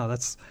 thinking, oh, wow,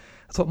 that's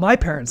what my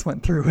parents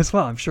went through as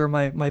well. I'm sure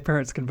my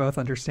parents can both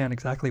understand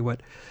exactly where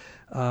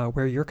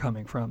you're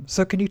coming from.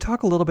 So can you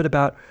talk a little bit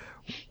about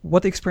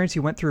what the experience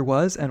you went through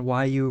was and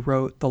why you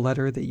wrote the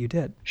letter that you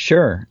did?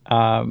 Sure.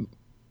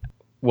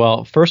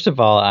 Well, first of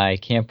all, I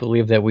can't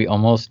believe that we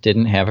almost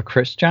didn't have a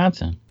Chris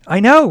Johnson.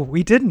 I know,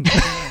 we didn't.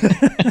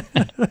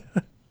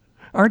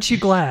 Aren't you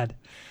glad?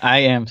 I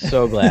am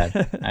so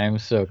glad. I am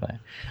so glad.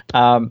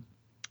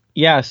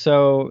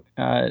 So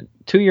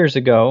 2 years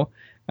ago,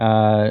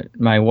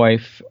 my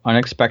wife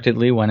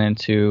unexpectedly went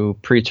into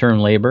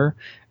preterm labor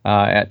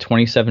at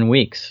 27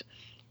 weeks.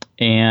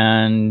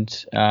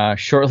 And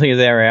shortly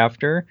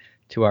thereafter,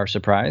 to our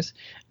surprise,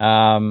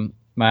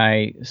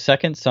 my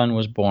second son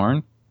was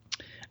born.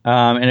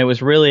 And it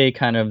was really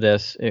kind of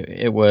this,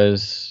 it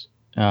was,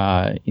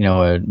 a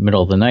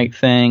middle of the night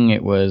thing.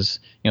 It was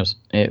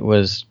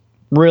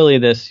really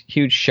this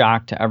huge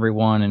shock to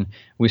everyone. And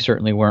we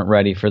certainly weren't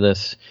ready for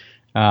this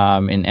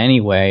in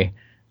any way,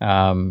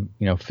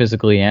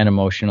 physically and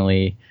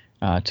emotionally,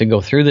 to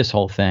go through this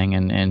whole thing.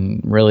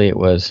 And really it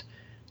was,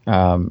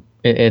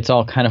 it's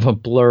all kind of a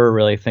blur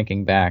really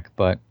thinking back.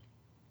 But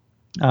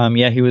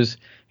he was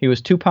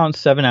 2 pounds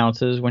 7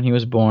 ounces when he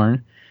was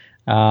born.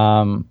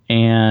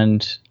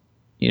 And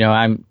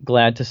I'm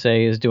glad to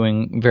say is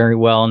doing very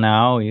well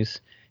now.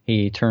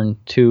 He turned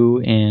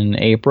 2 in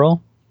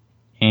April,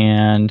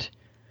 and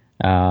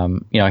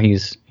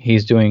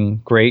he's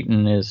doing great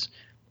and is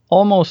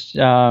almost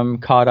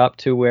caught up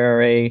to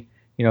where a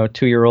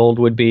 2-year-old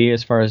would be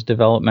as far as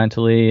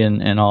developmentally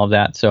and all of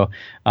that. So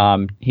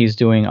he's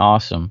doing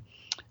awesome.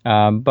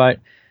 But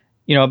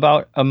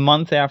about a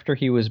month after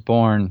he was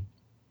born,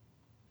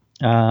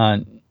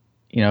 kind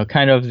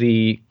of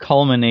the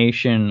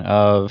culmination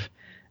of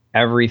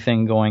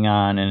everything going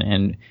on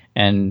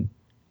and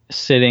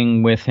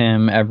sitting with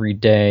him every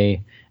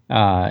day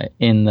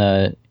in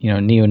the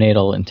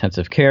neonatal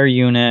intensive care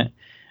unit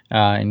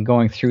and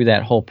going through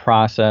that whole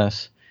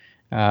process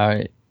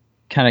kind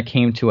of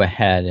came to a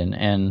head,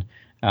 and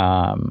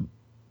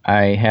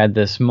I had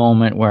this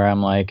moment where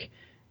I'm like,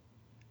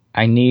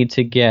 I need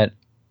to get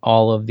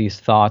all of these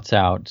thoughts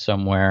out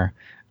somewhere.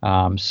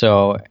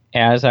 So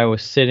as I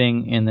was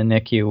sitting in the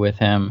NICU with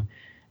him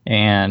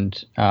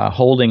and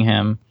holding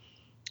him,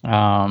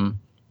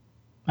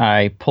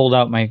 I pulled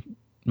out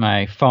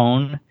my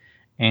phone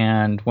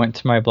and went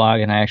to my blog,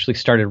 and I actually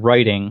started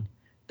writing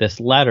this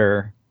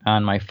letter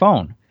on my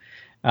phone.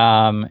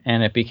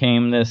 And it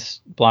became this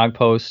blog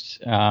post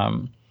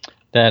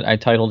that I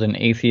titled "An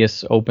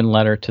Atheist's Open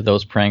Letter to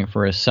Those Praying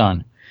for His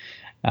Son."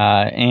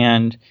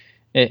 And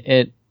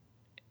it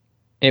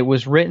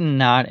was written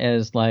not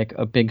as like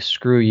a big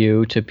screw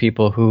you to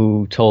people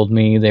who told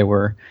me they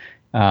were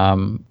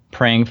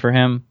praying for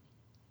him,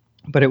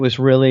 but it was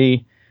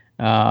really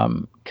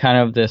kind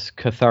of this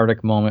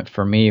cathartic moment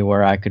for me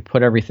where I could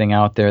put everything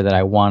out there that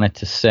I wanted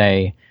to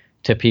say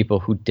to people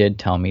who did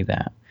tell me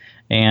that.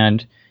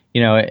 And,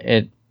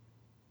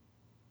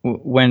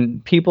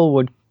 when people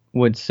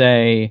would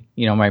say,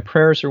 my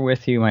prayers are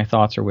with you, my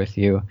thoughts are with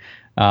you,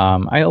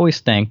 I always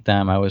thanked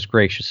them. I was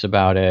gracious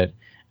about it.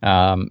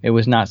 It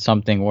was not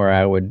something where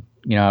I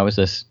was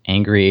this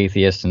angry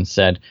atheist and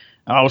said,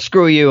 "Oh,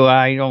 screw you!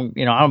 I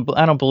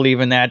don't believe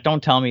in that.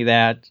 Don't tell me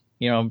that.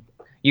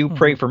 You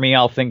pray for me,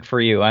 I'll think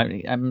for you."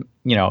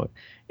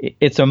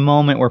 It's a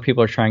moment where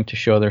people are trying to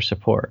show their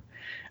support.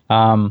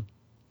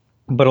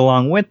 But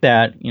along with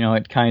that,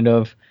 it kind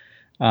of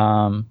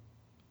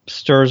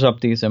stirs up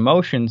these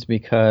emotions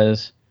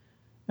because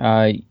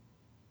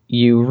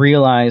you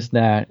realize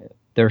that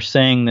they're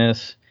saying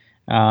this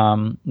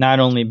not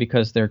only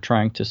because they're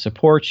trying to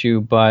support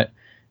you, but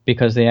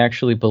because they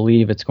actually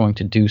believe it's going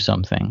to do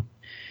something.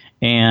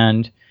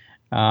 And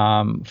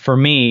for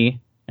me,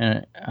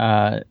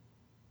 I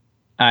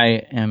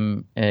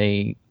am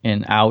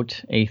an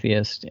out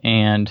atheist,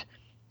 and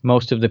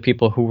most of the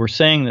people who were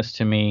saying this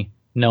to me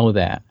know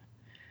that.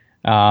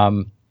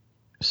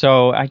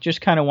 So I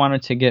just kind of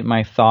wanted to get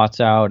my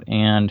thoughts out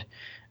and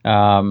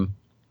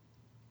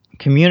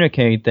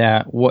communicate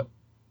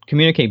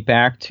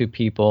back to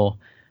people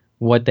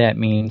what that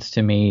means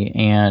to me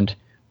and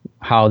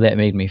how that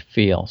made me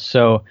feel.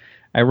 So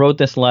I wrote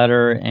this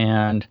letter,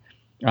 and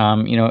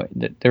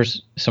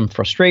there's some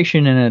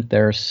frustration in it.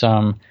 There's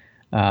some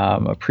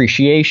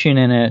appreciation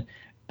in it,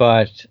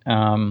 but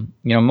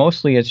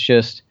mostly it's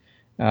just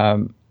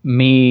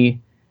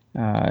me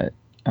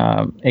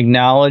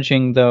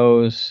acknowledging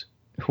those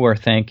who are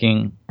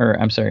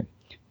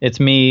it's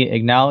me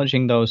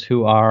acknowledging those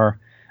who are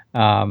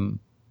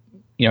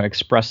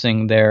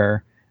expressing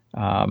their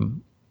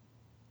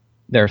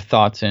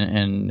thoughts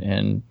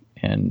and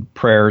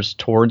prayers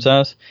towards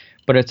us,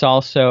 but it's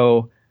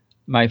also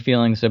my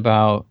feelings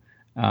about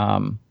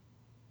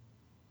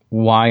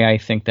why I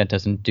think that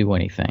doesn't do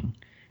anything.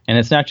 And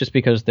it's not just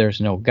because there's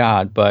no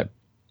God, but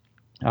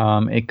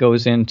it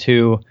goes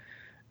into,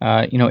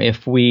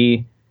 if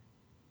we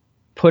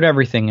put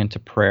everything into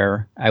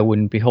prayer, I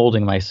wouldn't be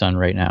holding my son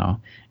right now.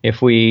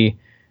 If we,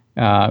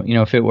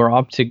 if it were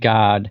up to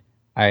God,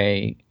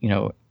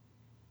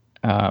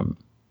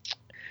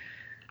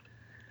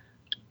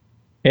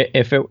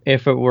 if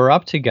it were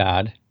up to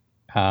God,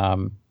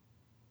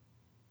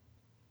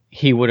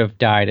 he would have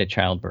died at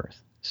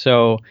childbirth.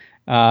 So,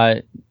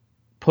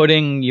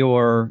 putting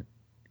your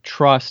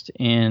trust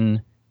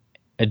in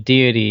a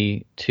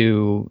deity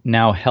to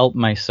now help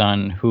my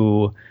son,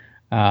 who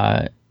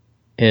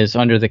is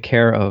under the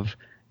care of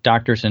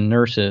doctors and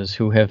nurses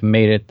who have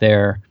made it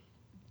their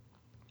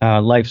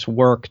life's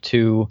work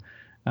to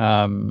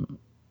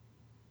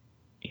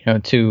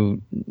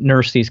to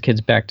nurse these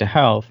kids back to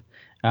health.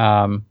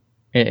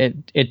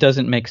 It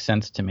doesn't make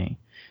sense to me.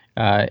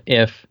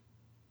 If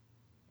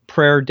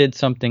prayer did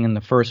something in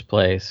the first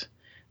place,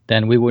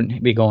 then we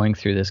wouldn't be going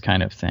through this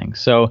kind of thing.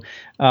 So,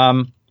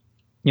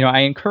 I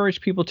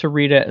encourage people to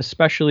read it,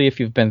 especially if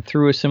you've been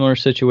through a similar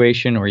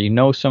situation, or you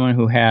know someone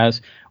who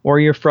has, or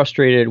you're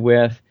frustrated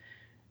with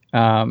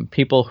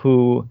people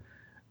who,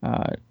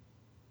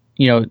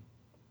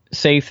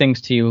 say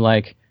things to you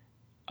like,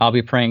 "I'll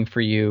be praying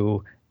for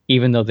you,"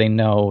 even though they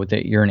know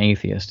that you're an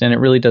atheist. And it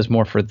really does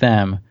more for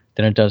them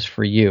than it does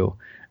for you.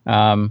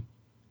 I'm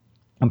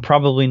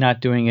probably not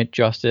doing it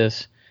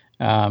justice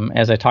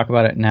as I talk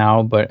about it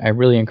now, but I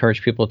really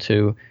encourage people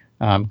to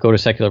go to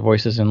Secular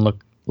Voices and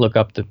look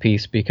up the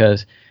piece,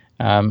 because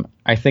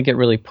I think it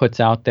really puts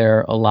out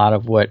there a lot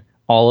of what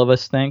all of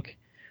us think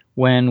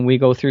when we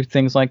go through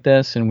things like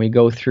this and we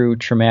go through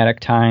traumatic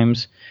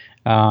times,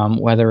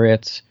 whether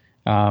it's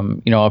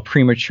a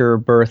premature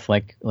birth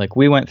like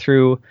we went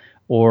through,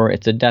 or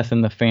it's a death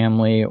in the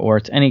family, or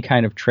it's any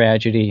kind of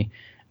tragedy.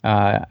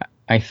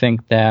 I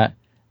think that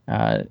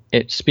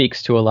it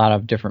speaks to a lot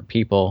of different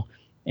people,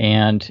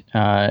 and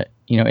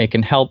it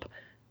can help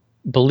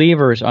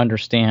believers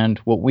understand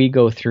what we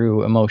go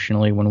through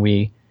emotionally when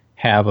we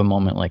have a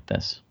moment like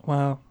this.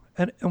 Wow.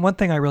 And one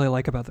thing I really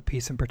like about the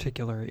piece in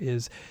particular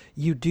is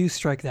you do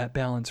strike that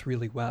balance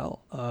really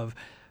well of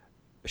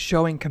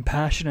showing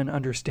compassion and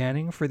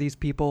understanding for these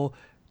people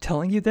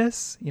telling you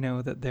this,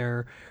 that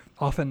they're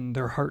often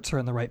their hearts are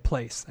in the right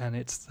place, and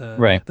it's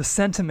the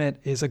sentiment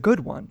is a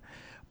good one.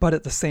 But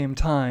at the same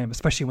time,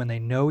 especially when they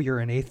know you're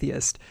an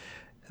atheist,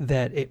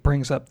 that it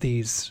brings up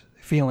these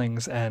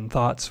feelings and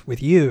thoughts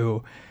with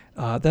you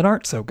that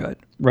aren't so good.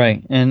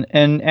 Right.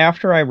 And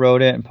after I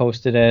wrote it and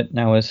posted it, and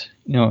I was,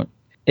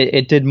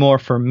 it did more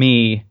for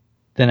me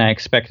than I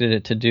expected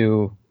it to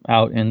do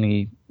out in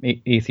the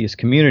atheist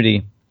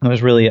community. It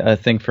was really a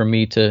thing for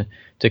me to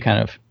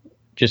kind of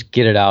just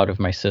get it out of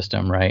my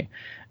system, right?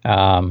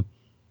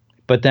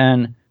 But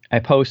then I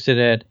posted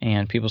it,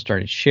 and people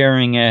started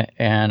sharing it,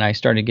 and I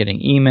started getting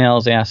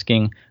emails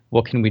asking,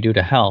 what can we do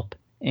to help?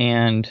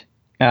 And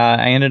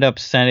I ended up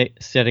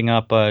setting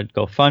up a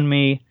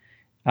GoFundMe,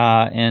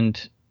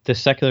 and the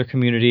secular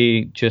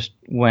community just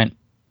went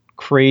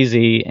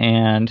crazy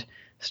and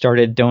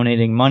started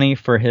donating money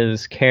for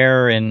his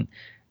care, and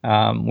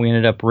we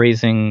ended up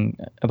raising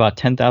about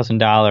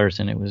 $10,000,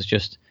 and it was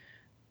just,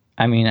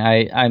 I mean,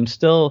 I'm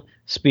still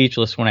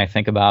speechless when I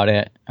think about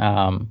it,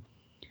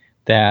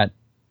 that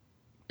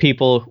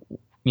people,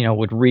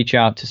 would reach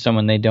out to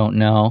someone they don't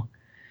know,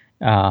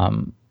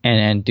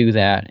 and do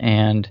that.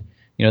 And,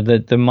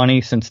 the money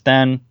since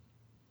then,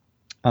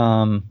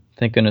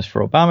 thank goodness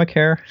for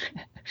Obamacare,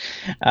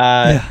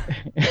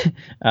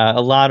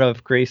 a lot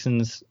of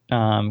Grayson's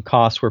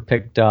costs were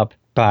picked up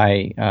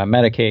by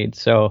Medicaid.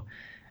 So,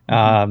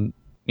 some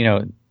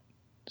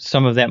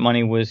of that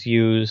money was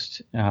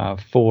used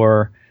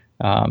for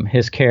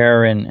his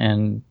care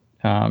and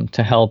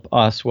to help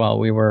us while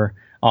we were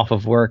off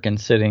of work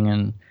and sitting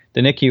in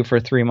the NICU for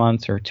 3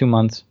 months or 2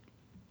 months.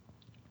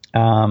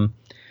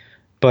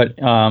 But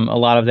a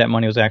lot of that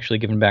money was actually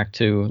given back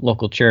to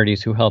local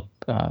charities who help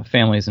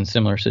families in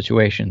similar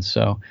situations.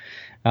 So,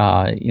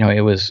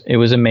 it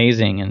was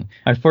amazing. And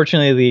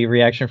unfortunately, the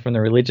reaction from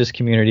the religious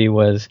community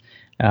was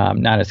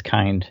not as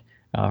kind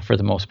for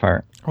the most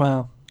part.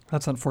 Wow,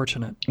 that's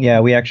unfortunate.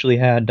 Yeah, we actually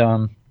had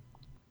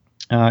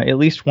at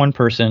least one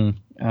person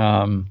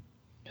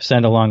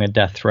send along a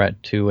death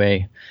threat to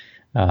a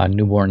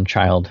newborn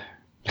child.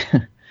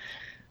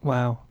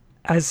 Wow.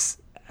 As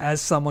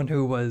someone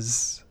who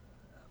was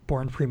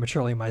born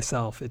prematurely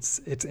myself,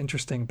 it's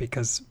interesting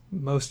because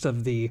most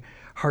of the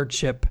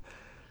hardship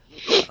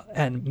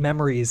and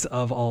memories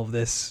of all of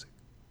this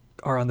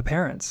are on the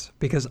parents,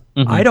 because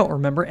I don't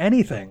remember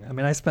anything. I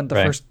mean, I spent the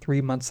first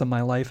 3 months of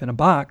my life in a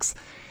box,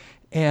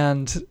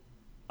 and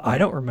I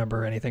don't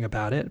remember anything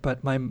about it, but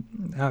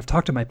I've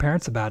talked to my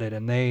parents about it,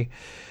 and they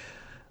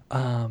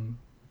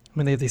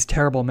have these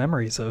terrible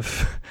memories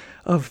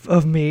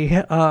of me,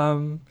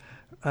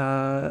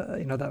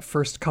 that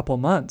first couple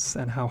months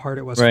and how hard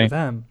it was for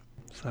them.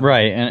 So.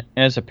 Right. And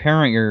as a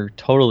parent, you're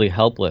totally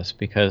helpless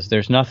because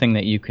there's nothing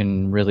that you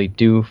can really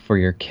do for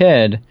your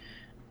kid.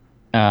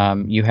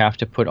 You have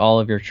to put all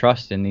of your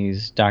trust in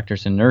these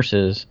doctors and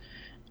nurses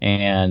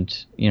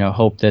and,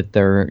 hope that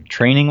their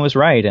training was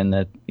right and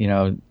that,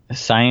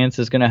 science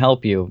is going to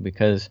help you,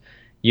 because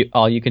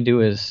all you can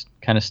do is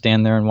kind of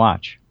stand there and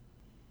watch.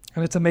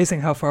 And it's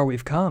amazing how far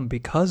we've come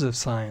because of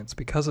science,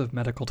 because of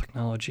medical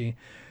technology,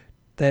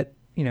 that,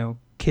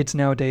 kids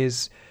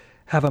nowadays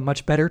have a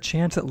much better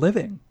chance at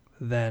living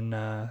than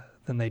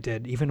they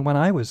did even when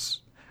I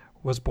was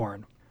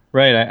born.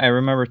 Right. I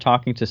remember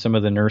talking to some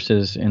of the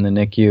nurses in the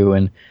NICU,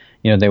 and,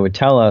 they would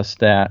tell us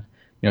that,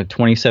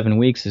 27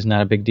 weeks is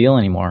not a big deal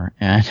anymore.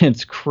 And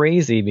it's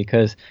crazy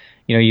because,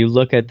 you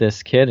look at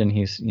this kid and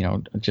he's,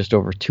 just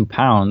over 2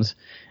 pounds,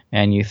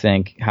 and you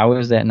think, how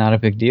is that not a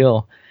big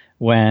deal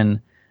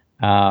when,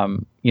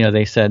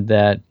 they said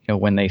that,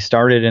 when they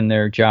started in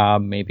their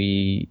job,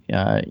 maybe,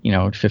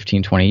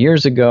 15, 20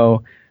 years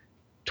ago,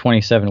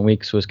 27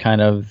 weeks was kind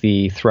of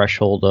the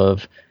threshold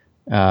of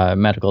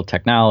medical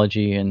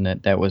technology, and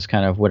that was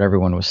kind of what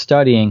everyone was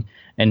studying.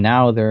 And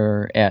now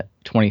they're at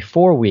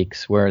 24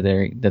 weeks,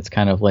 where that's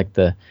kind of like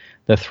the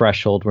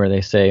threshold where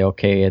they say,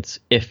 okay, it's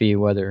iffy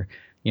whether,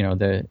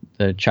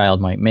 the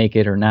child might make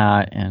it or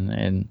not.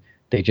 And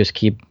they just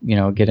keep,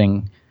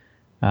 getting,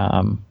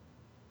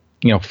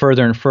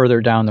 further and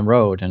further down the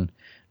road. And,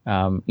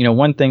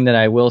 one thing that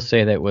I will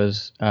say that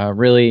was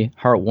really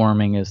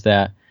heartwarming is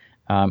that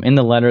in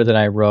the letter that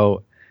I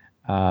wrote,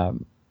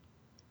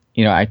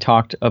 I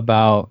talked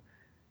about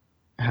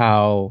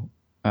how,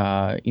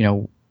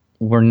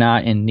 we're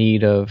not in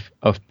need of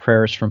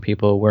prayers from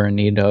people. We're in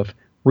need of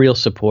real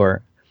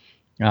support.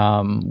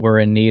 We're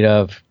in need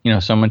of,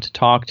 someone to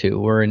talk to.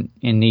 We're in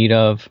need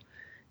of,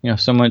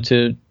 someone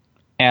to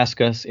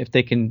ask us if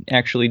they can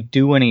actually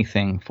do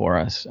anything for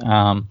us.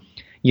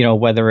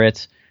 Whether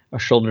it's a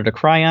shoulder to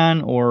cry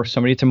on, or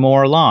somebody to mow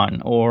our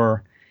lawn,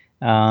 or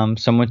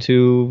someone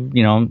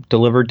to,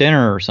 deliver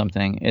dinner or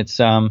something.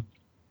 It's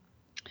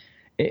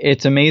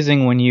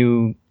amazing when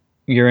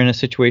you're in a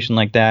situation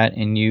like that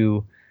and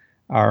you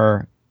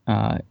are,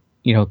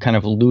 kind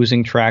of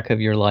losing track of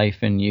your life,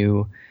 and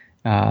you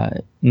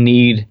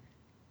need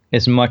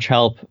as much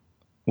help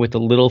with the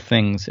little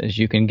things as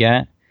you can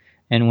get.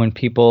 And when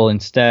people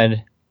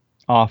instead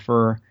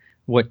offer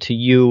what to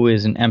you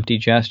is an empty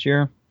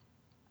gesture,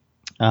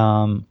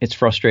 it's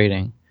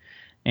frustrating.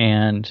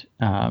 And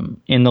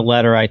in the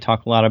letter, I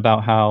talk a lot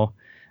about how,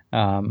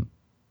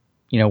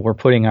 we're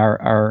putting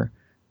our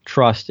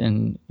trust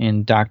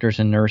in doctors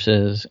and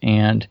nurses,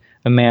 and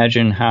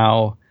imagine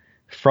how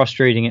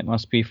frustrating it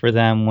must be for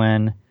them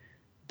when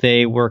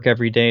they work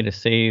every day to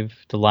save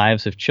the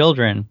lives of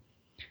children,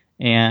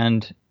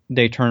 and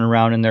they turn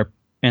around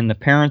and the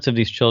parents of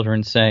these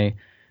children say,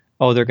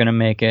 oh, they're going to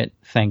make it,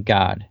 thank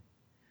God.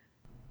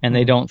 And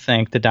they don't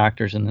thank the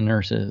doctors and the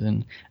nurses.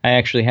 And I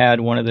actually had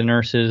one of the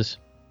nurses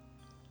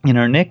in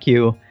our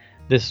NICU,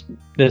 this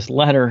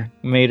letter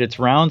made its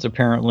rounds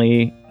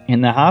apparently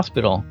in the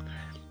hospital.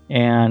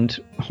 And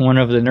one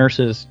of the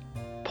nurses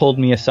pulled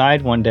me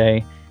aside one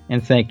day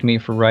and thanked me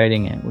for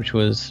writing it, which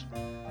was,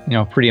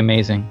 pretty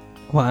amazing.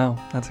 Wow,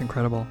 that's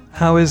incredible.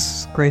 How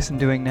is Grayson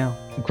doing now?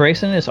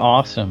 Grayson is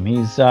awesome.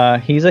 He's a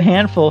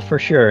handful for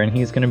sure, and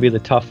he's going to be the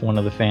tough one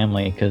of the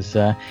family because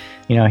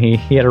he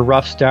had a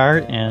rough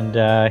start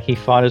and he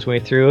fought his way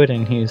through it,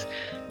 and he's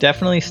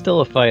definitely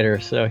still a fighter.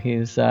 So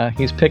he's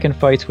picking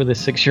fights with his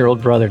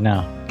 6-year-old brother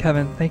now.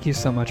 Kevin, thank you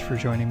so much for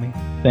joining me.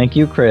 Thank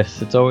you,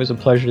 Chris. It's always a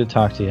pleasure to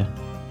talk to you.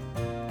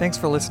 Thanks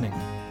for listening.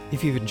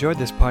 If you've enjoyed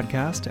this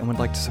podcast and would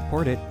like to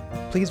support it,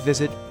 please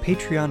visit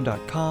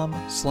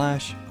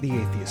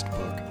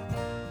patreon.com/theatheistbook.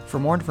 For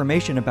more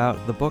information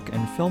about the book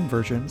and film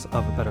versions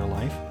of A Better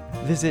Life,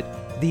 visit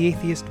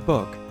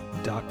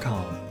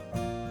theatheistbook.com.